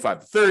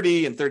 25 to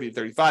 30 and 30 to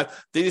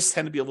 35. They just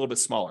tend to be a little bit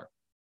smaller.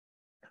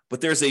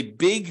 But there's a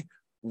big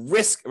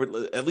risk, or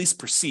at least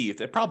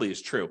perceived, it probably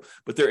is true,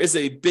 but there is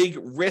a big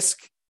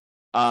risk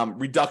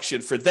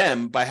reduction for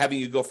them by having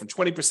you go from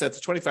 20% to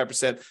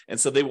 25%. And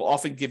so they will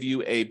often give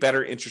you a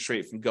better interest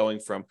rate from going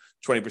from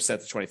 20%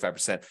 to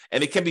 25%.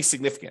 And it can be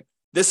significant.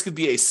 This could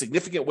be a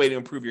significant way to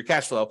improve your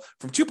cash flow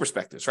from two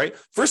perspectives, right?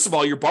 First of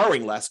all, you're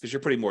borrowing less because you're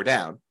putting more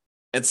down.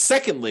 And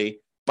secondly,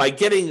 by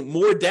getting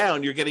more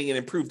down, you're getting an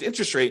improved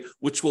interest rate,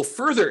 which will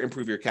further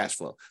improve your cash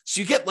flow.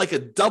 So you get like a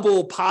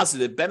double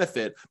positive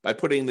benefit by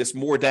putting this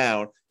more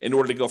down in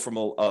order to go from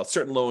a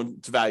certain loan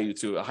to value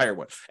to a higher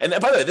one. And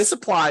by the way, this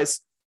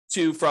applies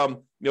to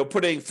from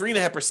putting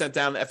 3.5%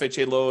 down the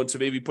FHA loan to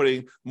maybe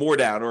putting more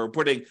down, or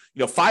putting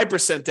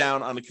 5%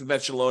 down on a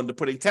conventional loan to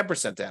putting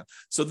 10% down.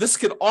 So this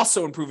could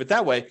also improve it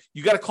that way.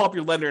 You got to call up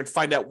your lender and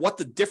find out what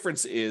the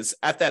difference is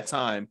at that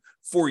time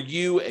for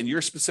you and your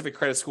specific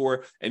credit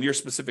score and your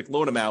specific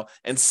loan amount,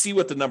 and see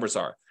what the numbers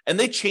are. And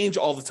they change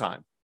all the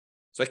time.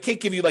 So I can't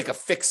give you like a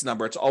fixed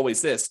number. It's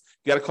always this.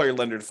 You got to call your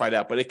lender to find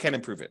out, but it can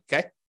improve it.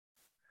 Okay.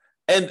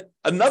 And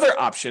another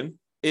option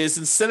is,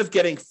 instead of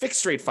getting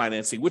fixed rate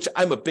financing, which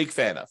I'm a big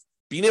fan of,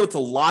 being able to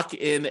lock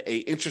in a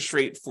interest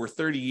rate for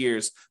 30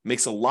 years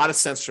makes a lot of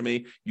sense for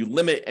me. You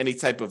limit any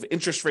type of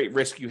interest rate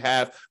risk you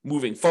have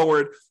moving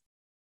forward.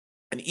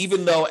 And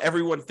even though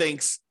everyone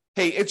thinks,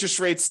 hey, interest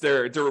rates,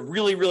 they're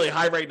really, really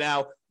high right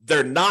now,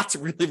 they're not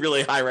really,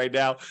 really high right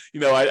now.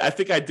 I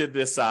think I did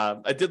this.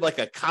 I did like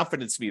a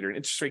confidence meter, an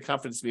interest rate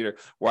confidence meter,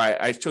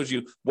 where I showed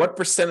you what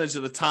percentage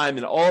of the time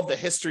in all of the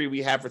history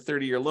we have for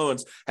 30-year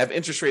loans have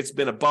interest rates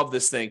been above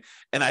this thing.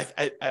 And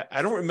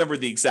I don't remember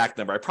the exact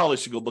number. I probably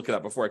should go look it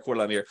up before I quote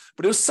it on here.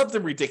 But it was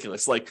something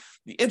ridiculous. Like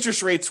the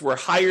interest rates were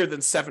higher than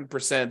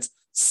 7%,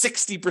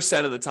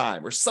 60% of the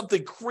time, or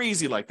something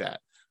crazy like that.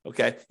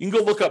 Okay, you can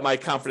go look up my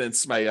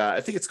confidence, I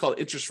think it's called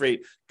interest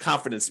rate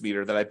confidence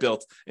meter that I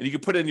built, and you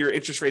can put in your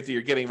interest rate that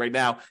you're getting right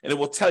now, and it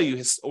will tell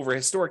you over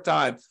historic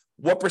time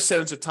what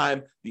percentage of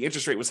time the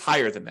interest rate was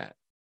higher than that.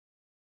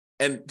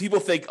 And people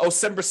think,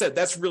 7%,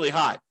 that's really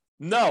high.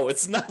 No,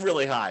 it's not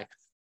really high.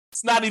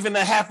 It's not even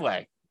a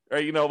halfway.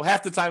 Right?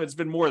 Half the time it's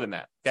been more than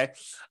that. Okay,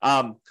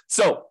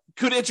 so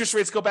could interest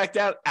rates go back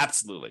down?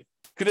 Absolutely.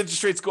 Could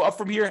interest rates go up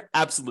from here?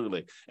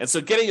 Absolutely. And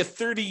so getting a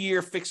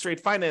 30-year fixed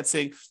rate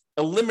financing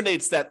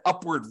eliminates that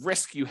upward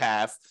risk you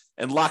have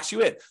and locks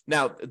you in.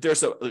 Now,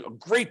 there's a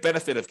great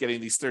benefit of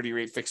getting these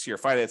 30-year fixed year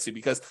financing,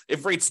 because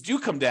if rates do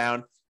come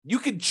down, you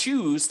can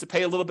choose to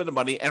pay a little bit of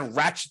money and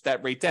ratchet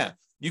that rate down.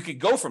 You could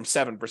go from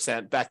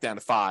 7% back down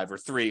to 5 or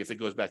 3 if it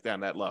goes back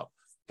down that low.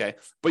 Okay,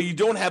 but you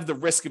don't have the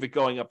risk of it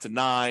going up to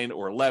 9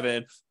 or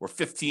 11 or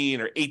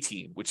 15 or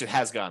 18, which it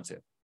has gone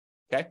to.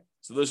 Okay,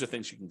 so those are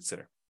things you can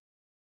consider.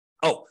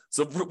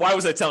 So why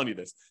was I telling you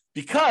this?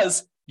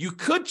 Because you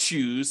could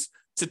choose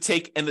to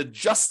take an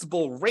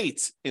adjustable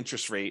rate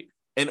interest rate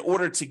in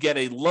order to get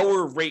a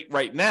lower rate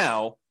right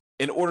now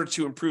in order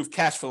to improve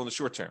cash flow in the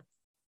short term.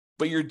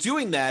 But you're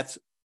doing that,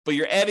 but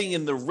you're adding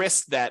in the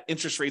risk that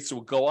interest rates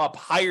will go up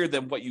higher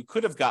than what you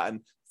could have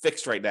gotten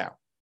fixed right now.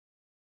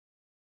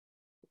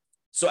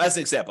 So as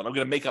an example, I'm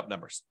going to make up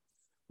numbers.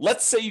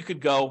 Let's say you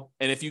could go,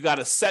 and if you got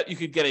you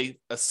could get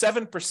a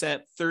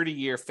 7%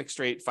 30-year fixed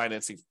rate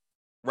financing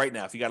right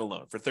now if you got a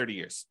loan for 30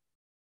 years.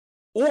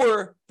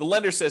 Or the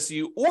lender says to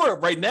you, or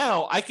right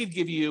now, I could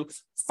give you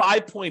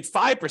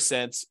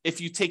 5.5% if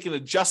you take an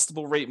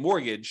adjustable rate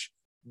mortgage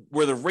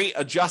where the rate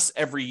adjusts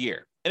every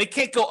year. And it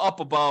can't go up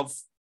above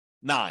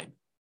 9,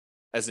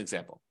 as an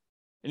example.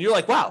 And you're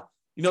like, wow,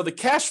 the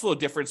cash flow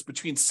difference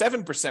between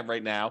 7%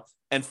 right now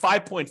and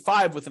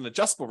 5.5 with an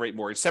adjustable rate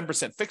mortgage,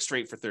 7% fixed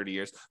rate for 30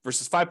 years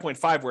versus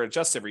 5.5 where it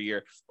adjusts every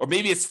year, or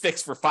maybe it's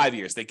fixed for 5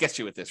 years. They get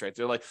you with this, right?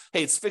 They're like,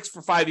 hey, it's fixed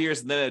for 5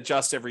 years and then it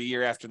adjusts every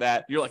year after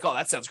that. You're like, oh,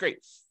 that sounds great.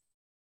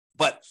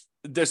 But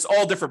there's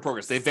all different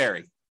programs. They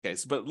vary. Okay,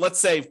 but let's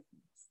say,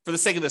 for the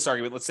sake of this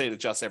argument, let's say it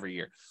adjusts every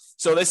year.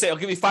 So they say, I'll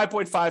give you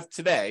 5.5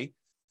 today,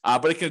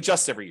 but it can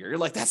adjust every year. You're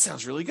like, that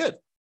sounds really good.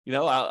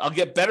 I'll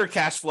get better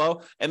cash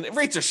flow, and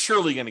rates are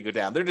surely going to go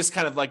down. They're just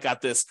kind of like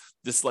got this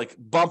like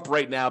bump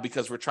right now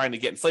because we're trying to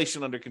get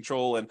inflation under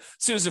control. And as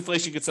soon as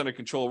inflation gets under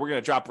control, we're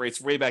going to drop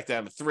rates way back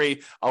down to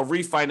 3. I'll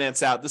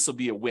refinance out. This will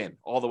be a win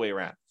all the way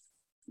around.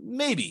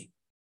 Maybe.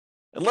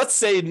 And let's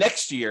say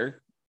next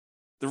year,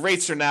 the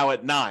rates are now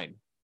at 9.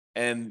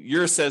 And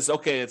yours says,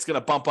 okay, it's going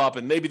to bump up,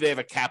 and maybe they have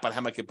a cap on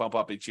how much it bump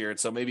up each year. And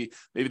so maybe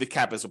the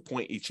cap is a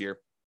point each year.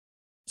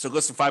 So it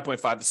goes from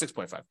 5.5 to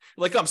 6.5. You're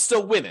like, I'm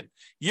still winning.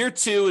 Year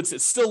 2,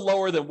 it's still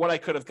lower than what I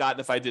could have gotten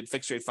if I did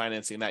fixed rate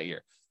financing that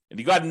year. And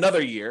you got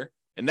another year,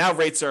 and now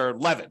rates are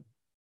 11.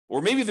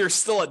 Or maybe they're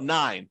still at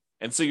 9.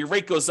 And so your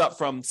rate goes up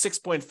from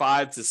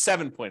 6.5 to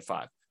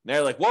 7.5. And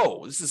they're like,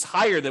 whoa, this is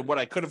higher than what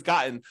I could have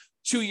gotten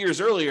 2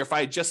 years earlier if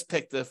I had just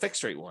picked the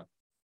fixed rate one.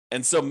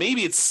 And so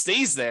maybe it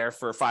stays there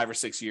for 5 or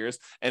 6 years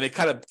and it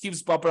kind of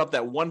keeps bumping up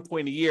that 1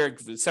 point a year.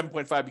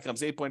 7.5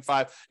 becomes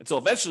 8.5 until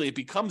eventually it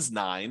becomes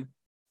 9.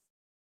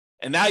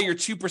 And now you're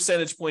 2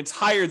 percentage points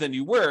higher than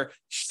you were.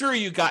 Sure,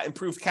 you got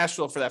improved cash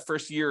flow for that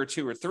first year or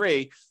 2 or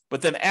 3,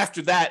 but then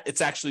after that,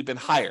 it's actually been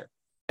higher.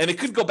 And it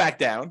could go back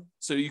down.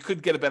 So you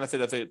could get a benefit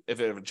of it if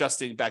it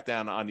adjusting back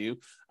down on you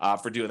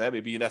for doing that.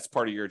 Maybe that's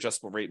part of your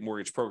adjustable rate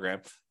mortgage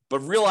program. But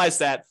realize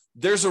that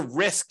there's a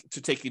risk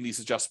to taking these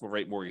adjustable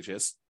rate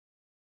mortgages.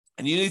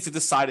 And you need to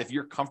decide if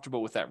you're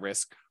comfortable with that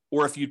risk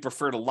or if you'd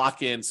prefer to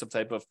lock in some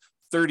type of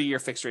 30-year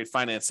fixed rate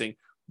financing,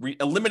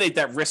 eliminate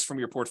that risk from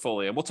your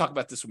portfolio. And we'll talk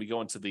about this when we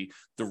go into the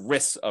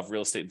risks of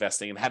real estate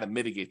investing and how to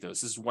mitigate those.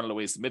 This is one of the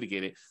ways to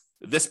mitigate it.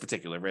 This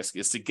particular risk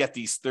is to get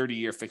these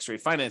 30-year fixed rate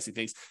financing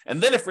things.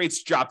 And then if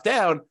rates drop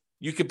down,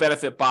 you could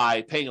benefit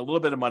by paying a little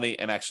bit of money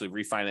and actually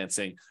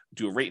refinancing,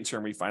 do a rate and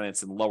term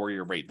refinance and lower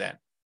your rate then.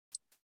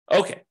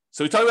 Okay,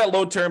 so we talked about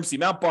loan terms, the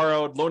amount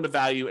borrowed, loan to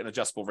value, and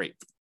adjustable rate.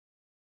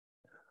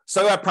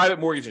 So about private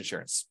mortgage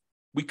insurance.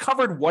 We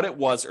covered what it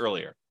was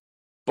earlier,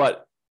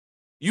 but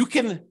you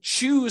can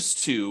choose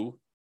to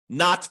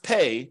not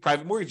pay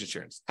private mortgage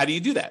insurance. How do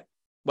you do that?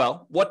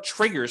 Well, what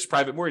triggers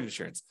private mortgage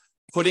insurance?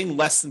 Putting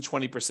less than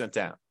 20%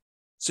 down.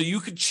 So you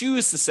could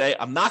choose to say,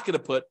 I'm not going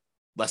to put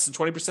less than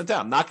 20%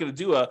 down. I'm not going to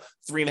do a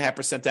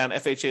 3.5% down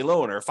FHA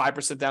loan or a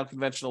 5% down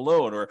conventional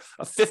loan or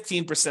a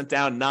 15%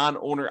 down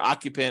non-owner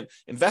occupant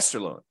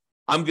investor loan.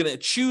 I'm going to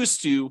choose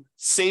to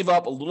save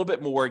up a little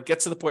bit more,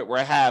 get to the point where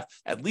I have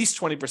at least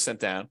 20%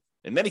 down,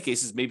 in many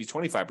cases, maybe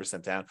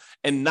 25% down,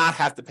 and not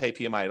have to pay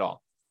PMI at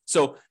all.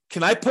 So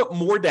can I put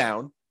more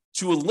down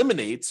to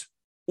eliminate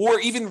or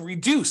even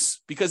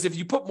reduce? Because if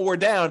you put more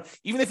down,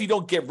 even if you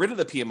don't get rid of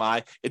the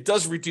PMI, it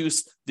does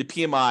reduce the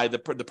PMI,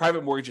 the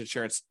private mortgage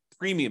insurance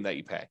premium that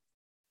you pay.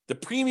 The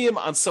premium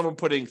on someone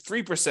putting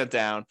 3%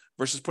 down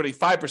versus putting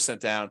 5%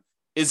 down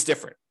is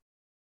different.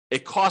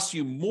 It costs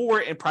you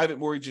more in private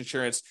mortgage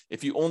insurance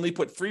if you only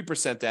put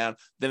 3% down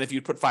than if you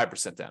put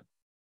 5% down.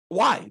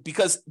 Why?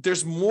 Because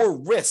there's more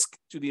risk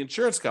to the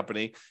insurance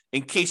company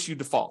in case you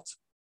default.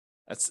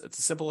 It's as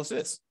simple as it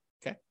is,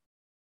 okay?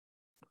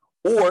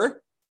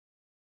 Or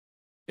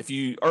if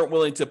you aren't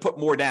willing to put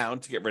more down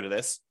to get rid of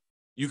this,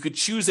 you could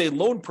choose a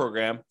loan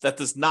program that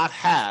does not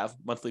have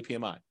monthly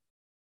PMI.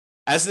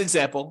 As an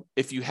example,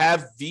 if you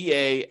have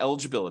VA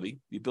eligibility,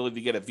 the ability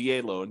to get a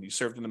VA loan, you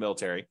served in the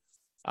military,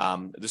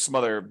 there's some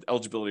other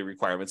eligibility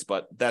requirements,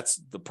 but that's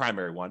the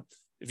primary one.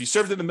 If you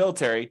served in the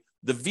military,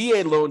 the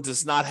VA loan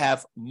does not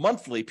have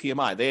monthly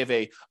PMI. They have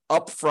a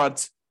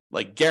upfront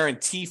like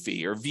guarantee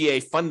fee or VA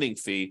funding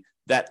fee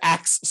that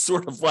acts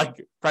sort of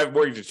like private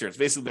mortgage insurance.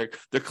 Basically,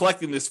 they're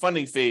collecting this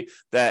funding fee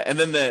that, and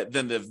then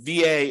the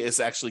VA is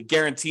actually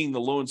guaranteeing the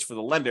loans for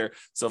the lender.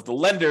 So if the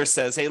lender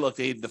says, "Hey, look,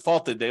 they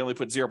defaulted, they only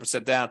put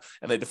 0% down,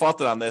 and they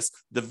defaulted on this,"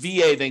 the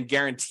VA then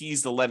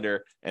guarantees the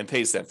lender and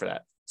pays them for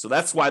that. So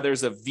that's why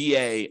there's a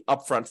VA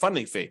upfront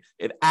funding fee.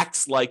 It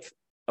acts like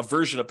a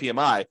version of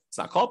PMI. It's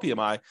not called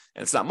PMI,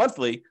 and it's not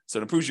monthly, so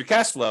it improves your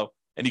cash flow,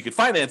 and you can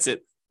finance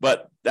it.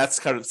 But that's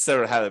kind of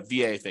sort of how the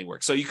VA thing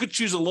works. So you could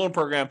choose a loan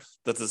program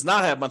that does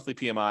not have monthly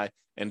PMI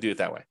and do it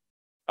that way.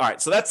 All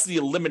right, so that's the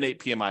eliminate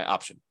PMI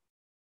option.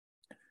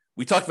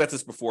 We talked about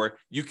this before.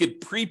 You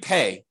could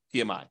prepay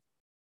PMI.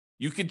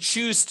 You could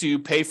choose to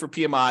pay for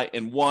PMI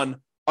in one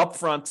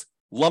upfront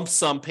lump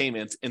sum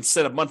payment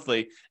instead of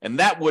monthly, and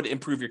that would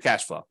improve your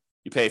cash flow.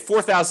 You pay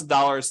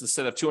 $4,000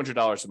 instead of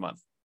 $200 a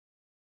month.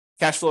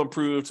 Cash flow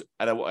improved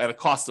at a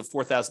cost of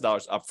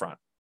 $4,000 upfront.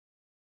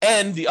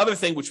 And the other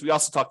thing, which we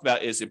also talked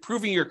about, is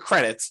improving your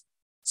credit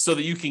so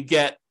that you can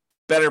get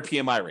better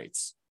PMI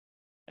rates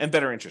and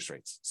better interest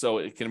rates. So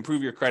it can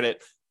improve your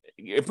credit.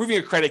 Improving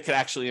your credit can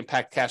actually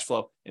impact cash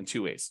flow in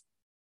 2 ways.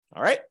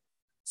 All right.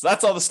 So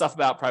that's all the stuff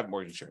about private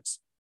mortgage insurance.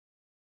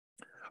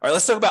 All right,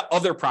 let's talk about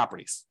other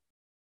properties.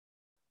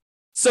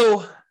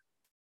 So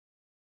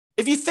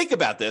if you think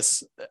about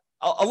this,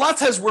 a lot of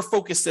times we're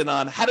focused in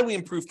on how do we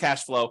improve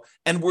cash flow,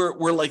 and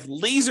we're like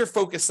laser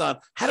focused on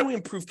how do we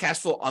improve cash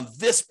flow on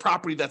this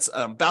property that's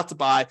about to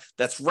buy,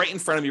 that's right in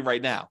front of me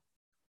right now.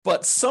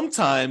 But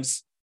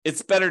sometimes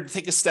it's better to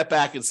take a step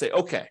back and say,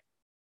 okay,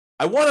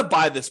 I want to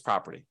buy this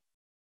property.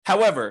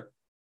 However,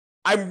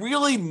 I'm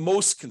really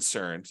most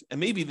concerned, and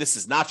maybe this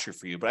is not true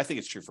for you, but I think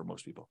it's true for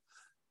most people.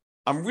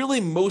 I'm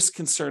really most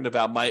concerned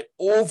about my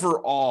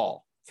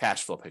overall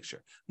cash flow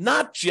picture,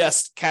 not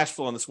just cash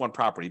flow on this one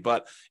property,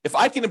 but if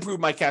I can improve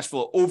my cash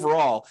flow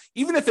overall,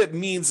 even if it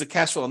means the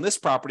cash flow on this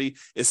property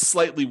is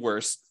slightly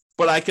worse,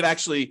 but I can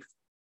actually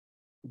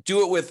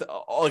do it with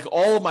like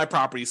all of my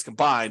properties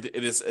combined,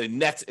 it is a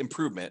net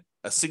improvement,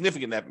 a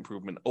significant net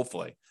improvement,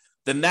 hopefully,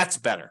 then that's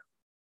better.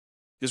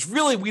 Because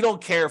really, we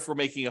don't care if we're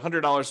making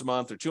 $100 a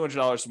month or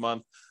 $200 a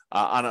month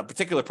on a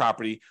particular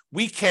property.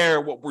 We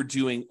care what we're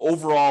doing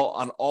overall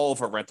on all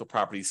of our rental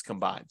properties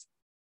combined.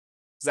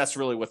 That's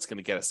really what's going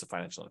to get us to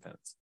financial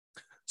independence.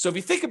 So if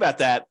you think about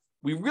that,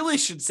 we really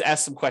should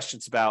ask some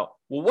questions about,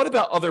 well, what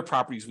about other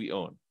properties we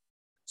own?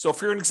 So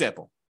for an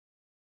example,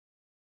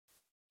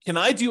 can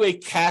I do a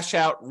cash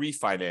out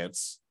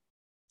refinance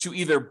to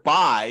either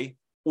buy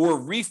or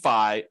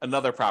refi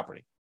another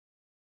property?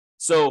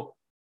 So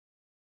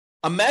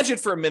imagine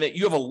for a minute,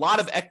 you have a lot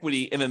of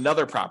equity in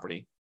another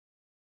property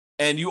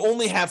and you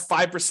only have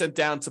 5%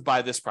 down to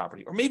buy this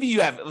property. Or maybe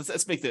you have,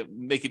 let's make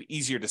an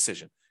easier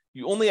decision.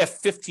 You only have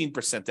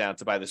 15% down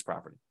to buy this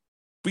property,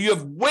 but you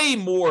have way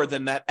more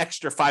than that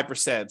extra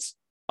 5%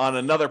 on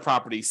another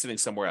property sitting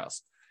somewhere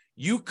else.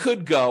 You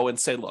could go and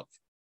say, look,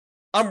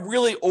 I'm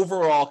really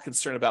overall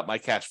concerned about my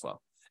cash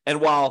flow. And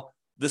while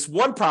this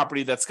one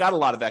property that's got a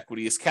lot of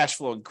equity is cash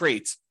flowing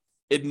great,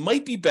 it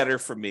might be better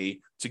for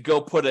me to go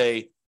put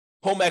a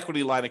home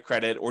equity line of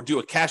credit or do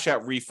a cash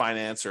out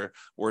refinance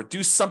or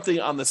do something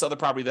on this other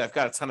property that I've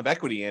got a ton of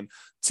equity in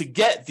to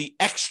get the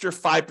extra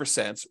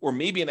 5% or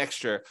maybe an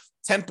extra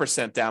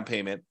 10% down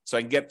payment. So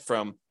I can get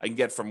from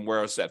where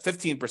I was at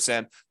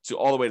 15% to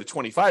all the way to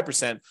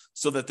 25%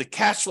 so that the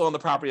cash flow on the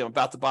property I'm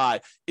about to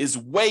buy is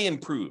way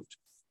improved.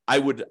 I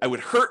would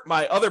hurt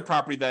my other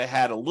property that I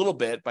had a little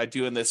bit by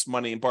doing this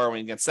money and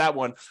borrowing against that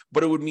one,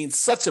 but it would mean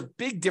such a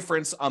big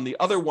difference on the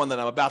other one that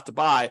I'm about to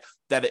buy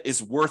that it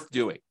is worth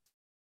doing.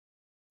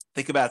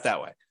 Think about it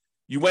that way.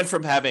 You went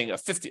from having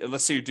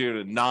let's say you're doing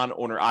a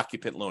non-owner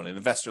occupant loan, an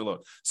investor loan.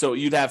 So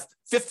you'd have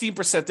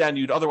 15% down,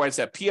 you'd otherwise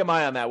have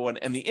PMI on that one,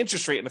 and the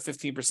interest rate in a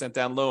 15%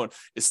 down loan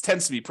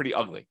tends to be pretty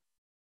ugly.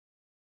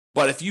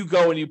 But if you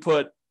go and you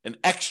put an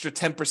extra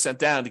 10%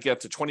 down to get up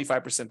to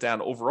 25%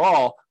 down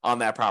overall on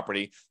that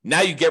property,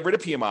 now you get rid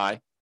of PMI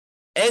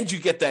and you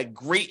get that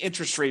great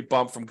interest rate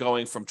bump from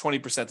going from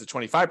 20% to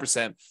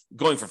 25%,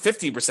 going from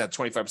 15%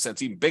 to 25%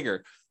 is even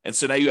bigger. And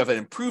so now you have an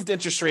improved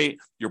interest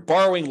rate, you're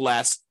borrowing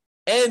less,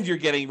 and you're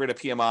getting rid of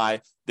PMI.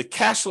 The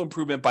cash flow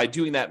improvement by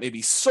doing that may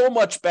be so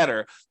much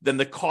better than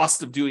the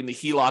cost of doing the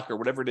HELOC or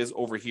whatever it is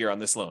over here on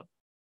this loan.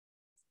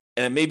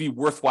 And it may be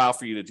worthwhile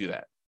for you to do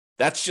that.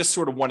 That's just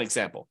sort of one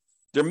example.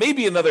 There may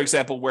be another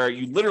example where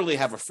you literally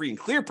have a free and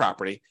clear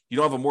property, you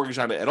don't have a mortgage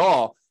on it at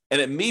all, and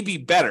it may be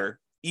better,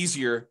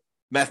 easier,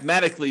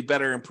 mathematically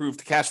better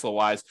improved cash flow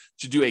wise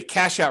to do a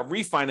cash out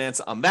refinance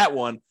on that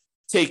one,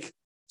 take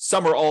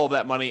some or all of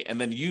that money,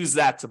 and then use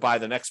that to buy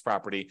the next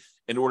property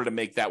in order to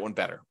make that one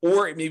better.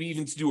 Or maybe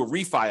even to do a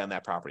refi on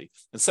that property.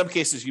 In some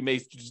cases, you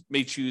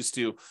may choose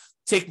to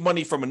take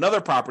money from another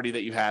property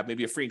that you have,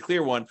 maybe a free and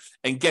clear one,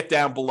 and get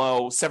down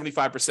below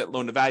 75%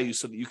 loan to value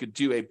so that you could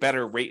do a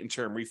better rate and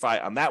term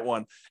refi on that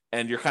one.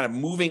 And you're kind of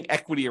moving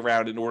equity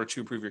around in order to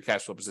improve your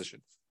cash flow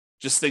position.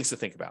 Just things to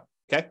think about,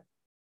 okay?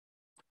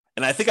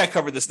 And I think I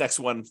covered this next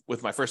one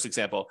with my first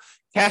example,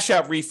 cash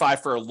out refi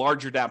for a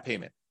larger down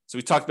payment. So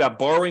we talked about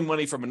borrowing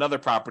money from another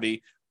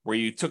property where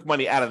you took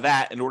money out of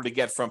that in order to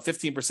get from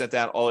 15%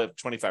 down all the way up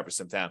to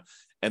 25% down.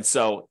 And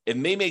so it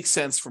may make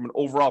sense from an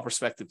overall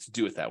perspective to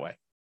do it that way.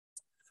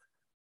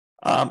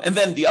 And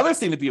then the other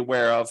thing to be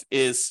aware of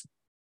is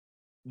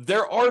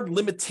there are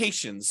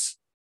limitations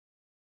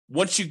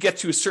once you get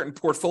to a certain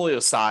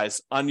portfolio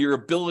size on your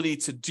ability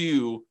to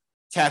do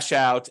cash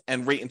out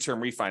and rate and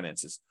term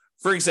refinances.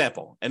 For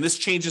example, and this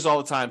changes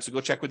all the time, so go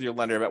check with your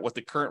lender about what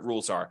the current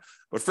rules are.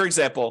 But for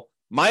example,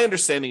 my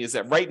understanding is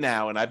that right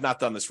now, and I've not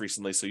done this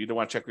recently, so you don't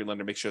want to check with your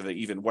lender, make sure that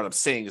even what I'm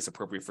saying is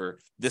appropriate for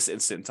this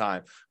instant in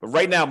time. But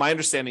right now, my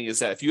understanding is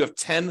that if you have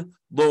 10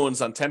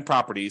 loans on 10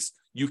 properties,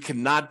 you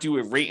cannot do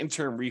a rate and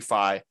term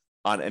refi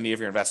on any of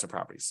your investment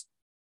properties.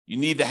 You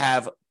need to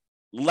have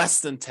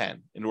less than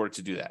 10 in order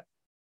to do that.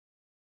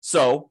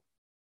 So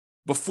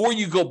before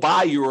you go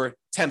buy your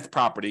 10th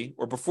property,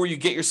 or before you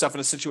get yourself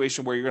in a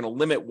situation where you're going to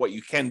limit what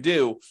you can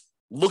do,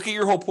 look at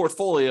your whole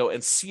portfolio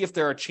and see if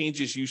there are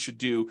changes you should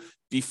do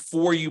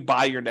before you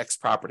buy your next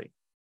property.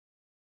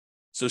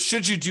 So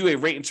should you do a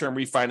rate and term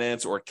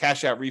refinance or a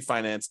cash out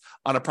refinance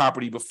on a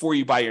property before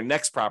you buy your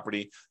next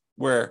property,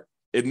 where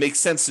it makes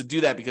sense to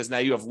do that because now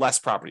you have less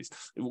properties?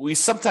 We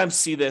sometimes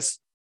see this,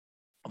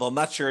 although I'm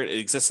not sure it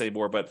exists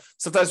anymore, but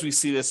sometimes we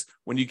see this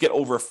when you get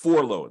over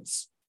 4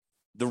 loans.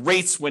 The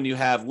rates when you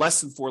have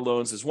less than 4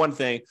 loans is one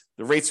thing.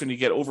 The rates when you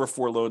get over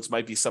 4 loans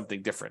might be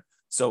something different.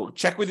 So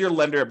check with your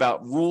lender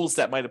about rules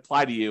that might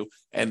apply to you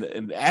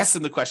and ask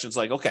them the questions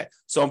like, okay,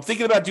 so I'm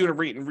thinking about doing a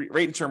rate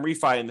and term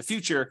refi in the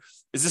future.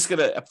 Is this going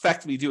to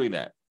affect me doing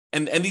that?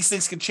 And these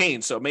things can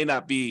change. So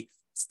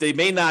they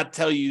may not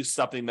tell you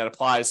something that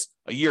applies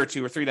a year or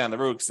 2 or 3 down the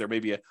road because there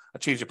may be a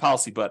change of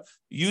policy, but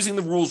using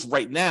the rules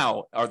right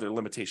now, are there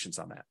limitations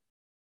on that?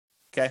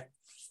 Okay.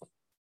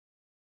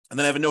 And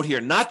then I have a note here,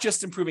 not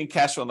just improving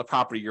cash flow on the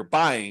property you're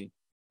buying,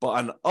 but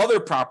on other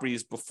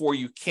properties before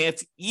you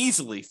can't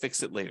easily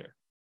fix it later.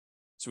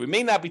 So we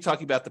may not be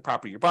talking about the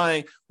property you're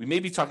buying. We may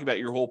be talking about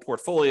your whole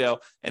portfolio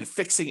and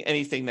fixing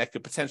anything that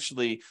could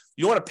potentially,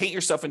 you don't want to paint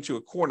yourself into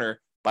a corner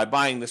by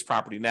buying this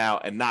property now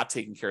and not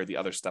taking care of the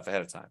other stuff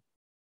ahead of time.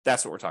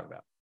 That's what we're talking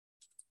about.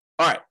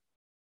 All right.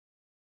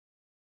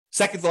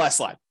 Second to last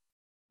slide,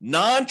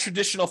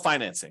 non-traditional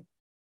financing.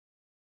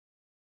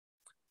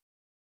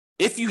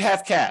 If you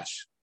have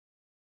cash,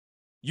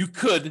 you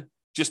could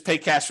just pay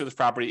cash for this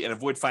property and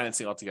avoid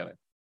financing altogether.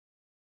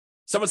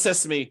 Someone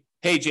says to me,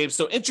 hey, James,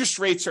 so interest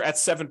rates are at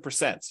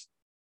 7%.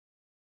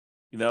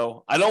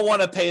 I don't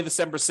want to pay the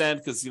 7%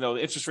 because, the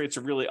interest rates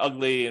are really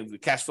ugly and the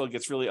cash flow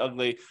gets really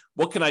ugly.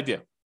 What can I do?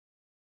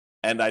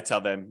 And I tell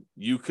them,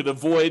 you could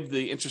avoid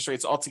the interest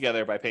rates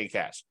altogether by paying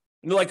cash.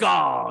 And they're like,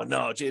 oh,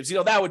 no, James,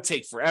 that would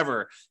take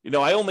forever.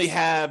 I only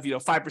have,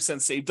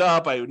 5% saved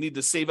up. I would need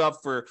to save up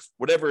for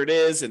whatever it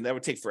is. And that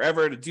would take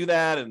forever to do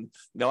that. And,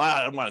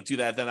 I don't want to do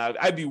that. Then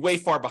I'd be way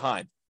far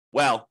behind.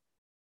 Well,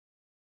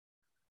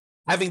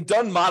 having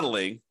done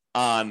modeling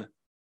on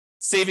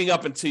saving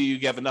up until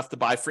you have enough to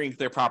buy free and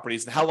clear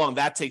properties and how long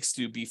that takes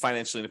to be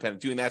financially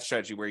independent, doing that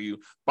strategy where you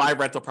buy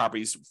rental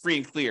properties free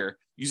and clear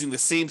using the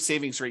same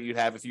savings rate you'd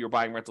have if you were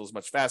buying rentals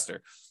much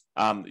faster,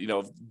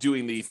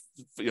 doing the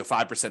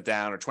 5%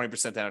 down or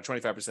 20% down or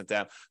 25%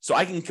 down. So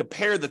I can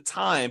compare the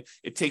time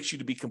it takes you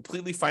to be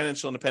completely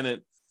financially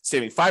independent,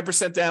 saving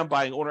 5% down,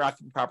 buying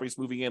owner-occupied properties,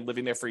 moving in,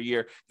 living there for a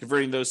year,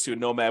 converting those to a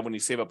nomad when you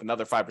save up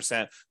another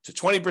 5%, to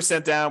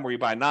 20% down, where you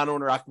buy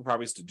non-owner-occupied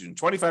properties, to doing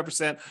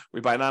 25%, where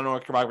you buy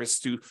non-owner-occupied properties,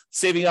 to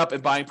saving up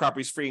and buying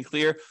properties free and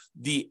clear.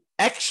 The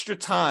extra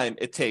time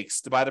it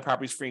takes to buy the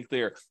properties free and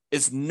clear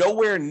is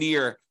nowhere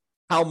near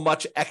how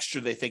much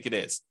extra they think it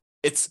is.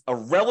 It's a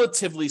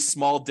relatively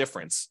small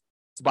difference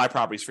to buy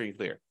properties free and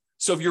clear.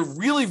 So if you're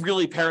really,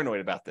 really paranoid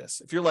about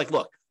this, if you're like,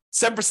 look,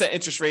 7%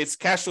 interest rates,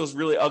 cash flow is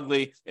really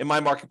ugly in my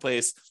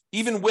marketplace,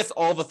 even with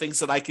all the things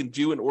that I can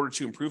do in order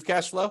to improve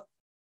cash flow,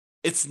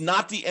 it's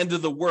not the end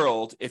of the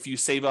world if you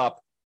save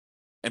up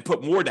and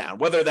put more down,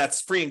 whether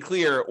that's free and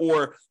clear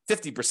or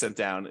 50%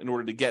 down in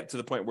order to get to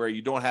the point where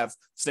you don't have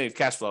negative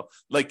cash flow.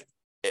 Like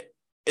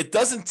it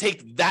doesn't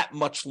take that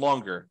much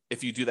longer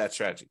if you do that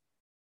strategy.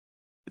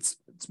 It's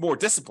more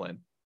discipline,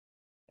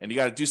 and you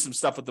got to do some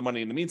stuff with the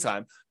money in the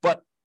meantime.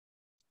 But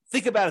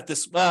think about it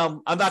this.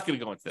 Well, I'm not going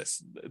to go into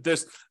this.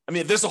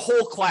 There's a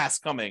whole class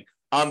coming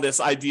on this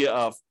idea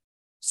of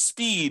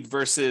speed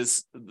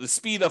versus the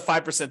speed of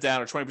 5%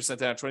 down or 20%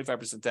 down,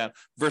 25% down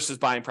versus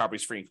buying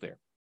properties free and clear.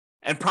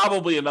 And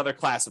probably another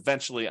class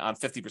eventually on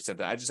 50%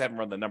 down. I just haven't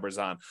run the numbers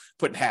on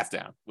putting half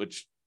down,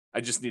 which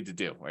I just need to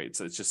do, right?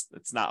 So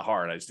it's not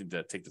hard. I just need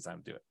to take the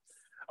time to do it.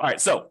 All right.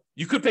 So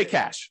you could pay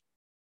cash,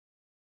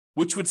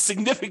 which would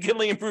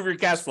significantly improve your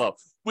cash flow,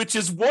 which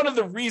is one of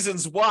the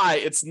reasons why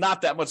it's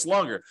not that much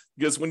longer.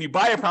 Because when you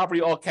buy a property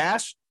all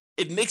cash,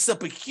 it makes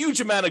up a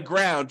huge amount of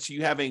ground to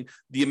you having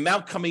the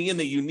amount coming in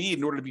that you need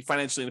in order to be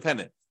financially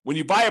independent. When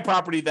you buy a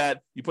property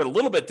that you put a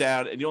little bit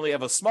down and you only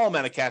have a small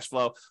amount of cash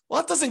flow,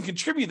 well, it doesn't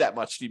contribute that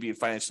much to you being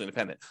financially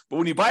independent. But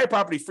when you buy a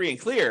property free and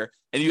clear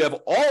and you have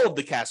all of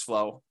the cash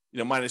flow,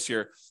 minus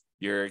your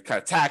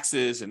kind of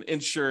taxes and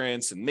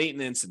insurance and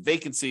maintenance and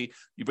vacancy,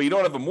 but you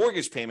don't have a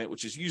mortgage payment,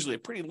 which is usually a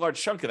pretty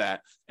large chunk of that,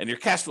 and your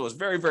cash flow is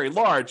very, very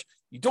large,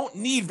 you don't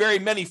need very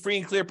many free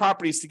and clear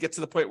properties to get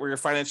to the point where you're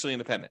financially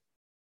independent.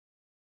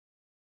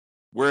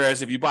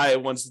 Whereas if you buy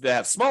ones that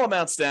have small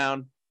amounts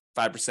down,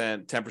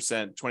 5%,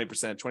 10%,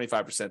 20%,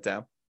 25%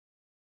 down,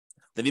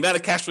 then the amount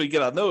of cash flow you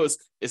get on those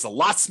is a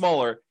lot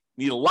smaller.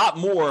 You need a lot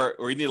more,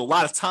 or you need a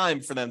lot of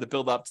time for them to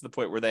build up to the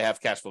point where they have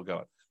cash flow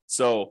going.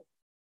 So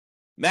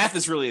math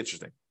is really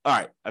interesting. All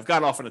right, I've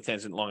gone off on a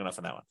tangent long enough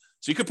on that one.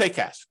 So you could pay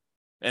cash.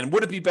 And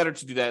would it be better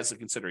to do that as a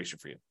consideration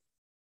for you?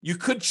 You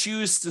could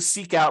choose to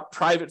seek out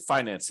private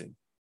financing.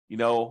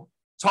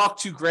 Talk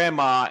to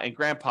grandma and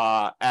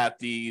grandpa at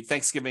the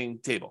Thanksgiving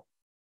table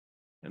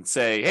and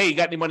say, hey, you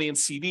got any money in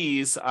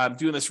CDs? I'm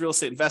doing this real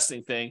estate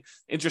investing thing.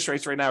 Interest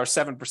rates right now are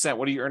 7%.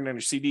 What are you earning on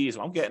your CDs?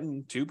 Well, I'm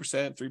getting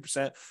 2%,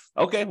 3%.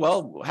 Okay,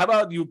 well, how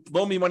about you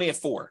loan me money at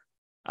 4%?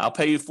 I'll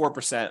pay you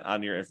 4%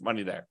 on your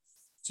money there.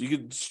 So you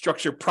could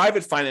structure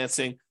private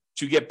financing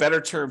to get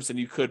better terms than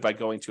you could by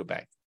going to a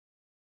bank.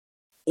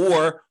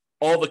 Or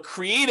all the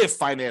creative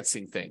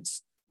financing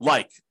things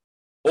like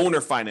owner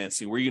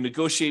financing, where you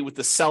negotiate with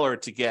the seller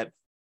to get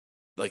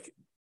like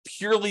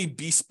purely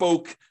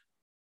bespoke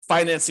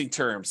financing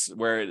terms,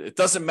 where it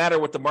doesn't matter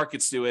what the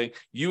market's doing.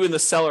 You and the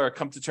seller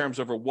come to terms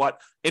over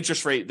what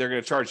interest rate they're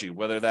going to charge you,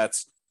 whether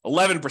that's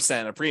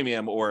 11% a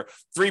premium or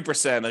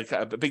 3%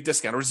 a big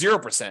discount, or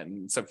 0%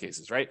 in some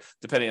cases, right?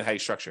 Depending on how you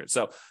structure it.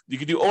 So you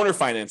could do owner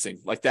financing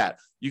like that.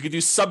 You could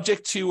do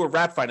subject to or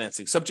wrap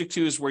financing. Subject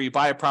to is where you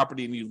buy a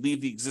property and you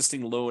leave the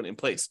existing loan in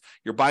place.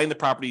 You're buying the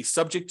property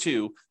subject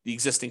to the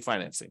existing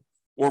financing.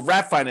 Or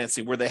wrap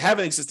financing, where they have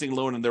an existing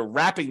loan and they're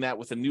wrapping that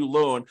with a new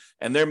loan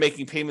and they're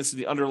making payments to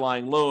the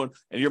underlying loan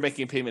and you're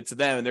making a payment to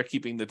them and they're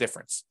keeping the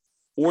difference.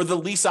 Or the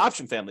lease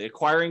option family,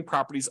 acquiring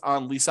properties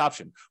on lease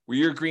option, where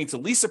you're agreeing to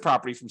lease a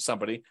property from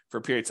somebody for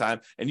a period of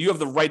time, and you have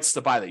the rights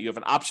to buy that. You have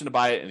an option to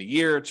buy it in a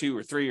year or 2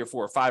 or 3 or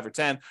 4 or 5 or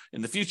 10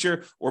 in the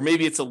future. Or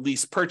maybe it's a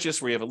lease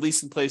purchase where you have a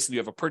lease in place and you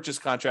have a purchase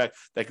contract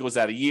that goes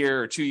out a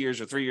year or 2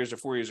 years or 3 years or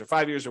 4 years or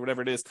 5 years or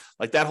whatever it is,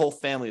 like that whole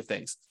family of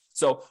things.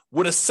 So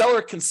would a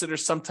seller consider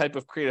some type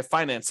of creative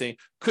financing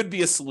could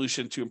be a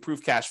solution to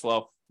improve cash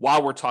flow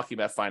while we're talking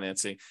about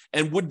financing?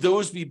 And would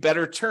those be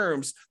better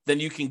terms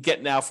than you can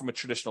get now from a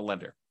traditional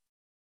lender?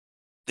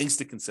 Things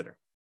to consider.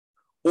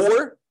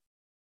 Or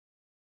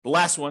the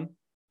last one,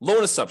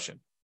 loan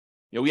assumption.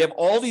 We have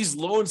all these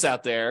loans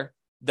out there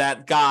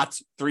that got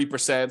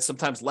 3%,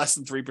 sometimes less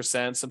than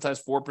 3%,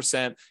 sometimes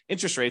 4%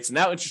 interest rates. And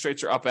now interest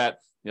rates are up at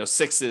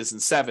 6s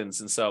and 7s.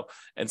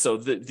 And so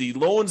the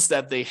loans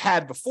that they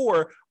had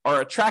before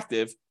are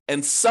attractive,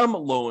 and some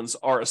loans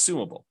are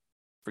assumable.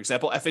 For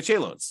example, FHA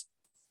loans.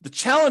 The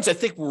challenge I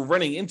think we're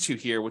running into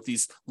here with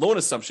these loan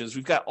assumptions,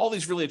 we've got all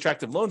these really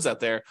attractive loans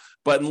out there,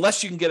 but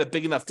unless you can get a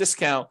big enough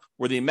discount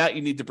where the amount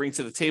you need to bring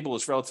to the table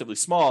is relatively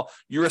small,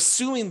 you're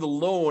assuming the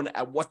loan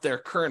at what their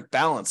current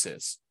balance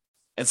is.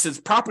 And since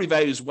property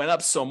values went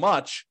up so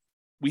much,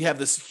 we have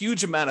this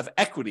huge amount of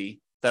equity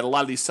that a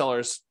lot of these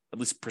sellers at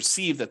least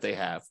perceive that they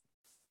have.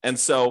 And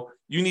so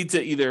you need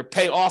to either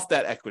pay off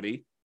that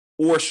equity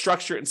or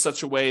structure it in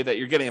such a way that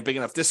you're getting a big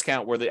enough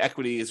discount where the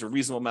equity is a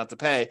reasonable amount to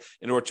pay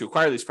in order to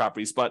acquire these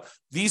properties. But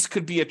these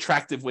could be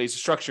attractive ways to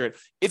structure it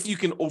if you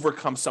can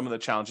overcome some of the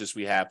challenges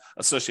we have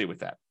associated with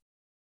that.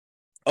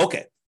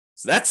 Okay,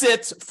 so that's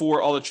it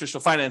for all the traditional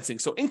financing.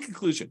 So in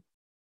conclusion,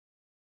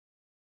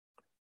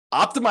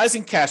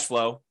 optimizing cash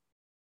flow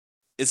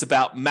is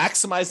about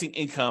maximizing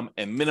income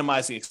and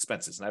minimizing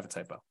expenses. And I have a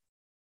typo.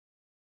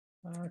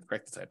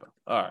 Correct the typo.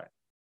 All right.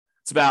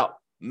 It's about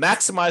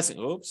maximizing,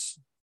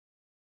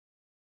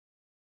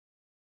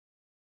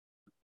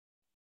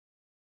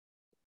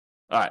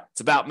 All right,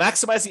 it's about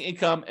maximizing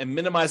income and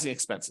minimizing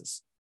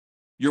expenses.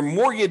 Your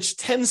mortgage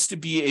tends to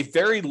be a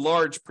very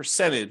large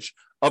percentage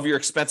of your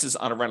expenses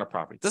on a rental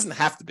property. It doesn't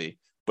have to be,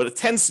 but it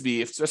tends to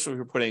be, especially if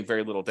you're putting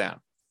very little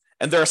down.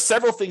 And there are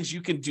several things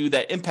you can do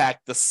that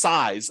impact the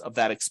size of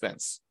that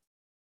expense,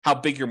 how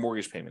big your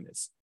mortgage payment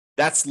is.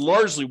 That's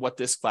largely what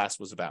this class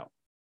was about.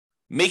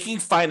 Making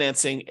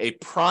financing a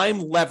prime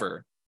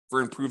lever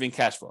for improving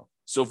cash flow.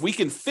 So if we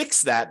can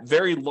fix that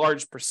very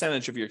large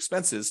percentage of your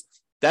expenses,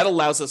 that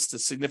allows us to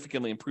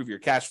significantly improve your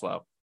cash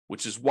flow,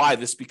 which is why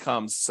this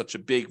becomes such a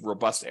big,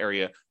 robust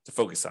area to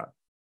focus on.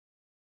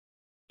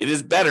 It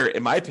is better,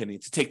 in my opinion,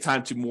 to take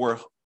time to more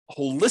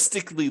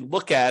holistically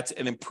look at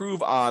and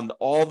improve on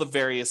all the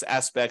various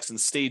aspects and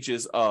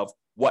stages of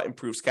what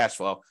improves cash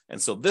flow.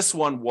 And so this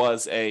one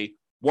was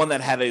one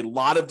that had a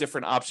lot of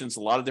different options,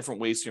 a lot of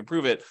different ways to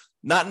improve it.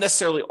 Not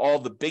necessarily all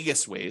the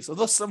biggest ways,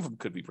 although some of them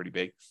could be pretty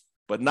big,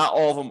 but not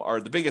all of them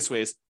are the biggest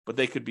ways, but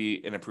they could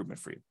be an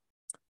improvement for you.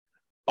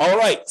 All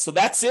right, so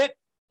that's it.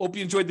 Hope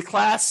you enjoyed the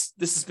class.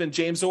 This has been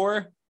James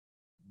Orr.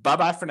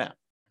 Bye-bye for now.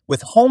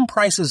 With home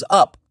prices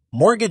up,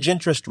 mortgage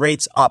interest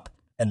rates up,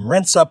 and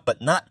rents up but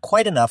not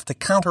quite enough to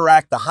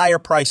counteract the higher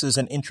prices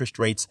and interest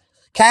rates,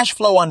 cash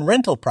flow on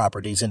rental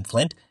properties in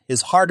Flint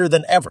is harder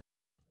than ever.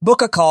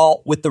 Book a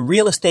call with the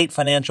Real Estate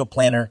Financial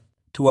Planner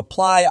to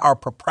apply our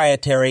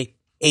proprietary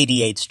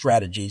 88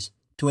 strategies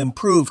to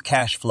improve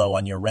cash flow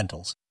on your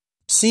rentals.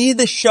 See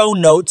the show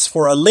notes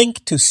for a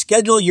link to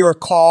schedule your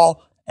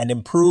call and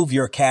improve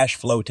your cash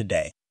flow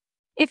today.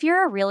 If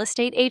you're a real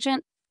estate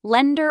agent,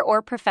 lender,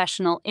 or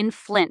professional in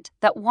Flint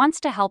that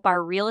wants to help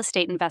our real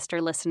estate investor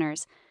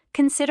listeners,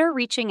 consider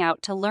reaching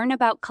out to learn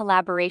about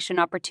collaboration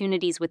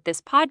opportunities with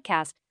this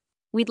podcast.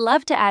 We'd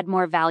love to add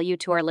more value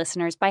to our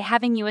listeners by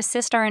having you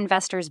assist our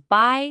investors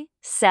buy,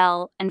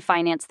 sell, and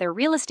finance their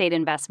real estate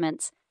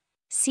investments.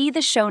 See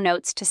the show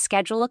notes to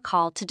schedule a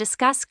call to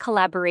discuss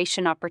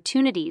collaboration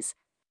opportunities.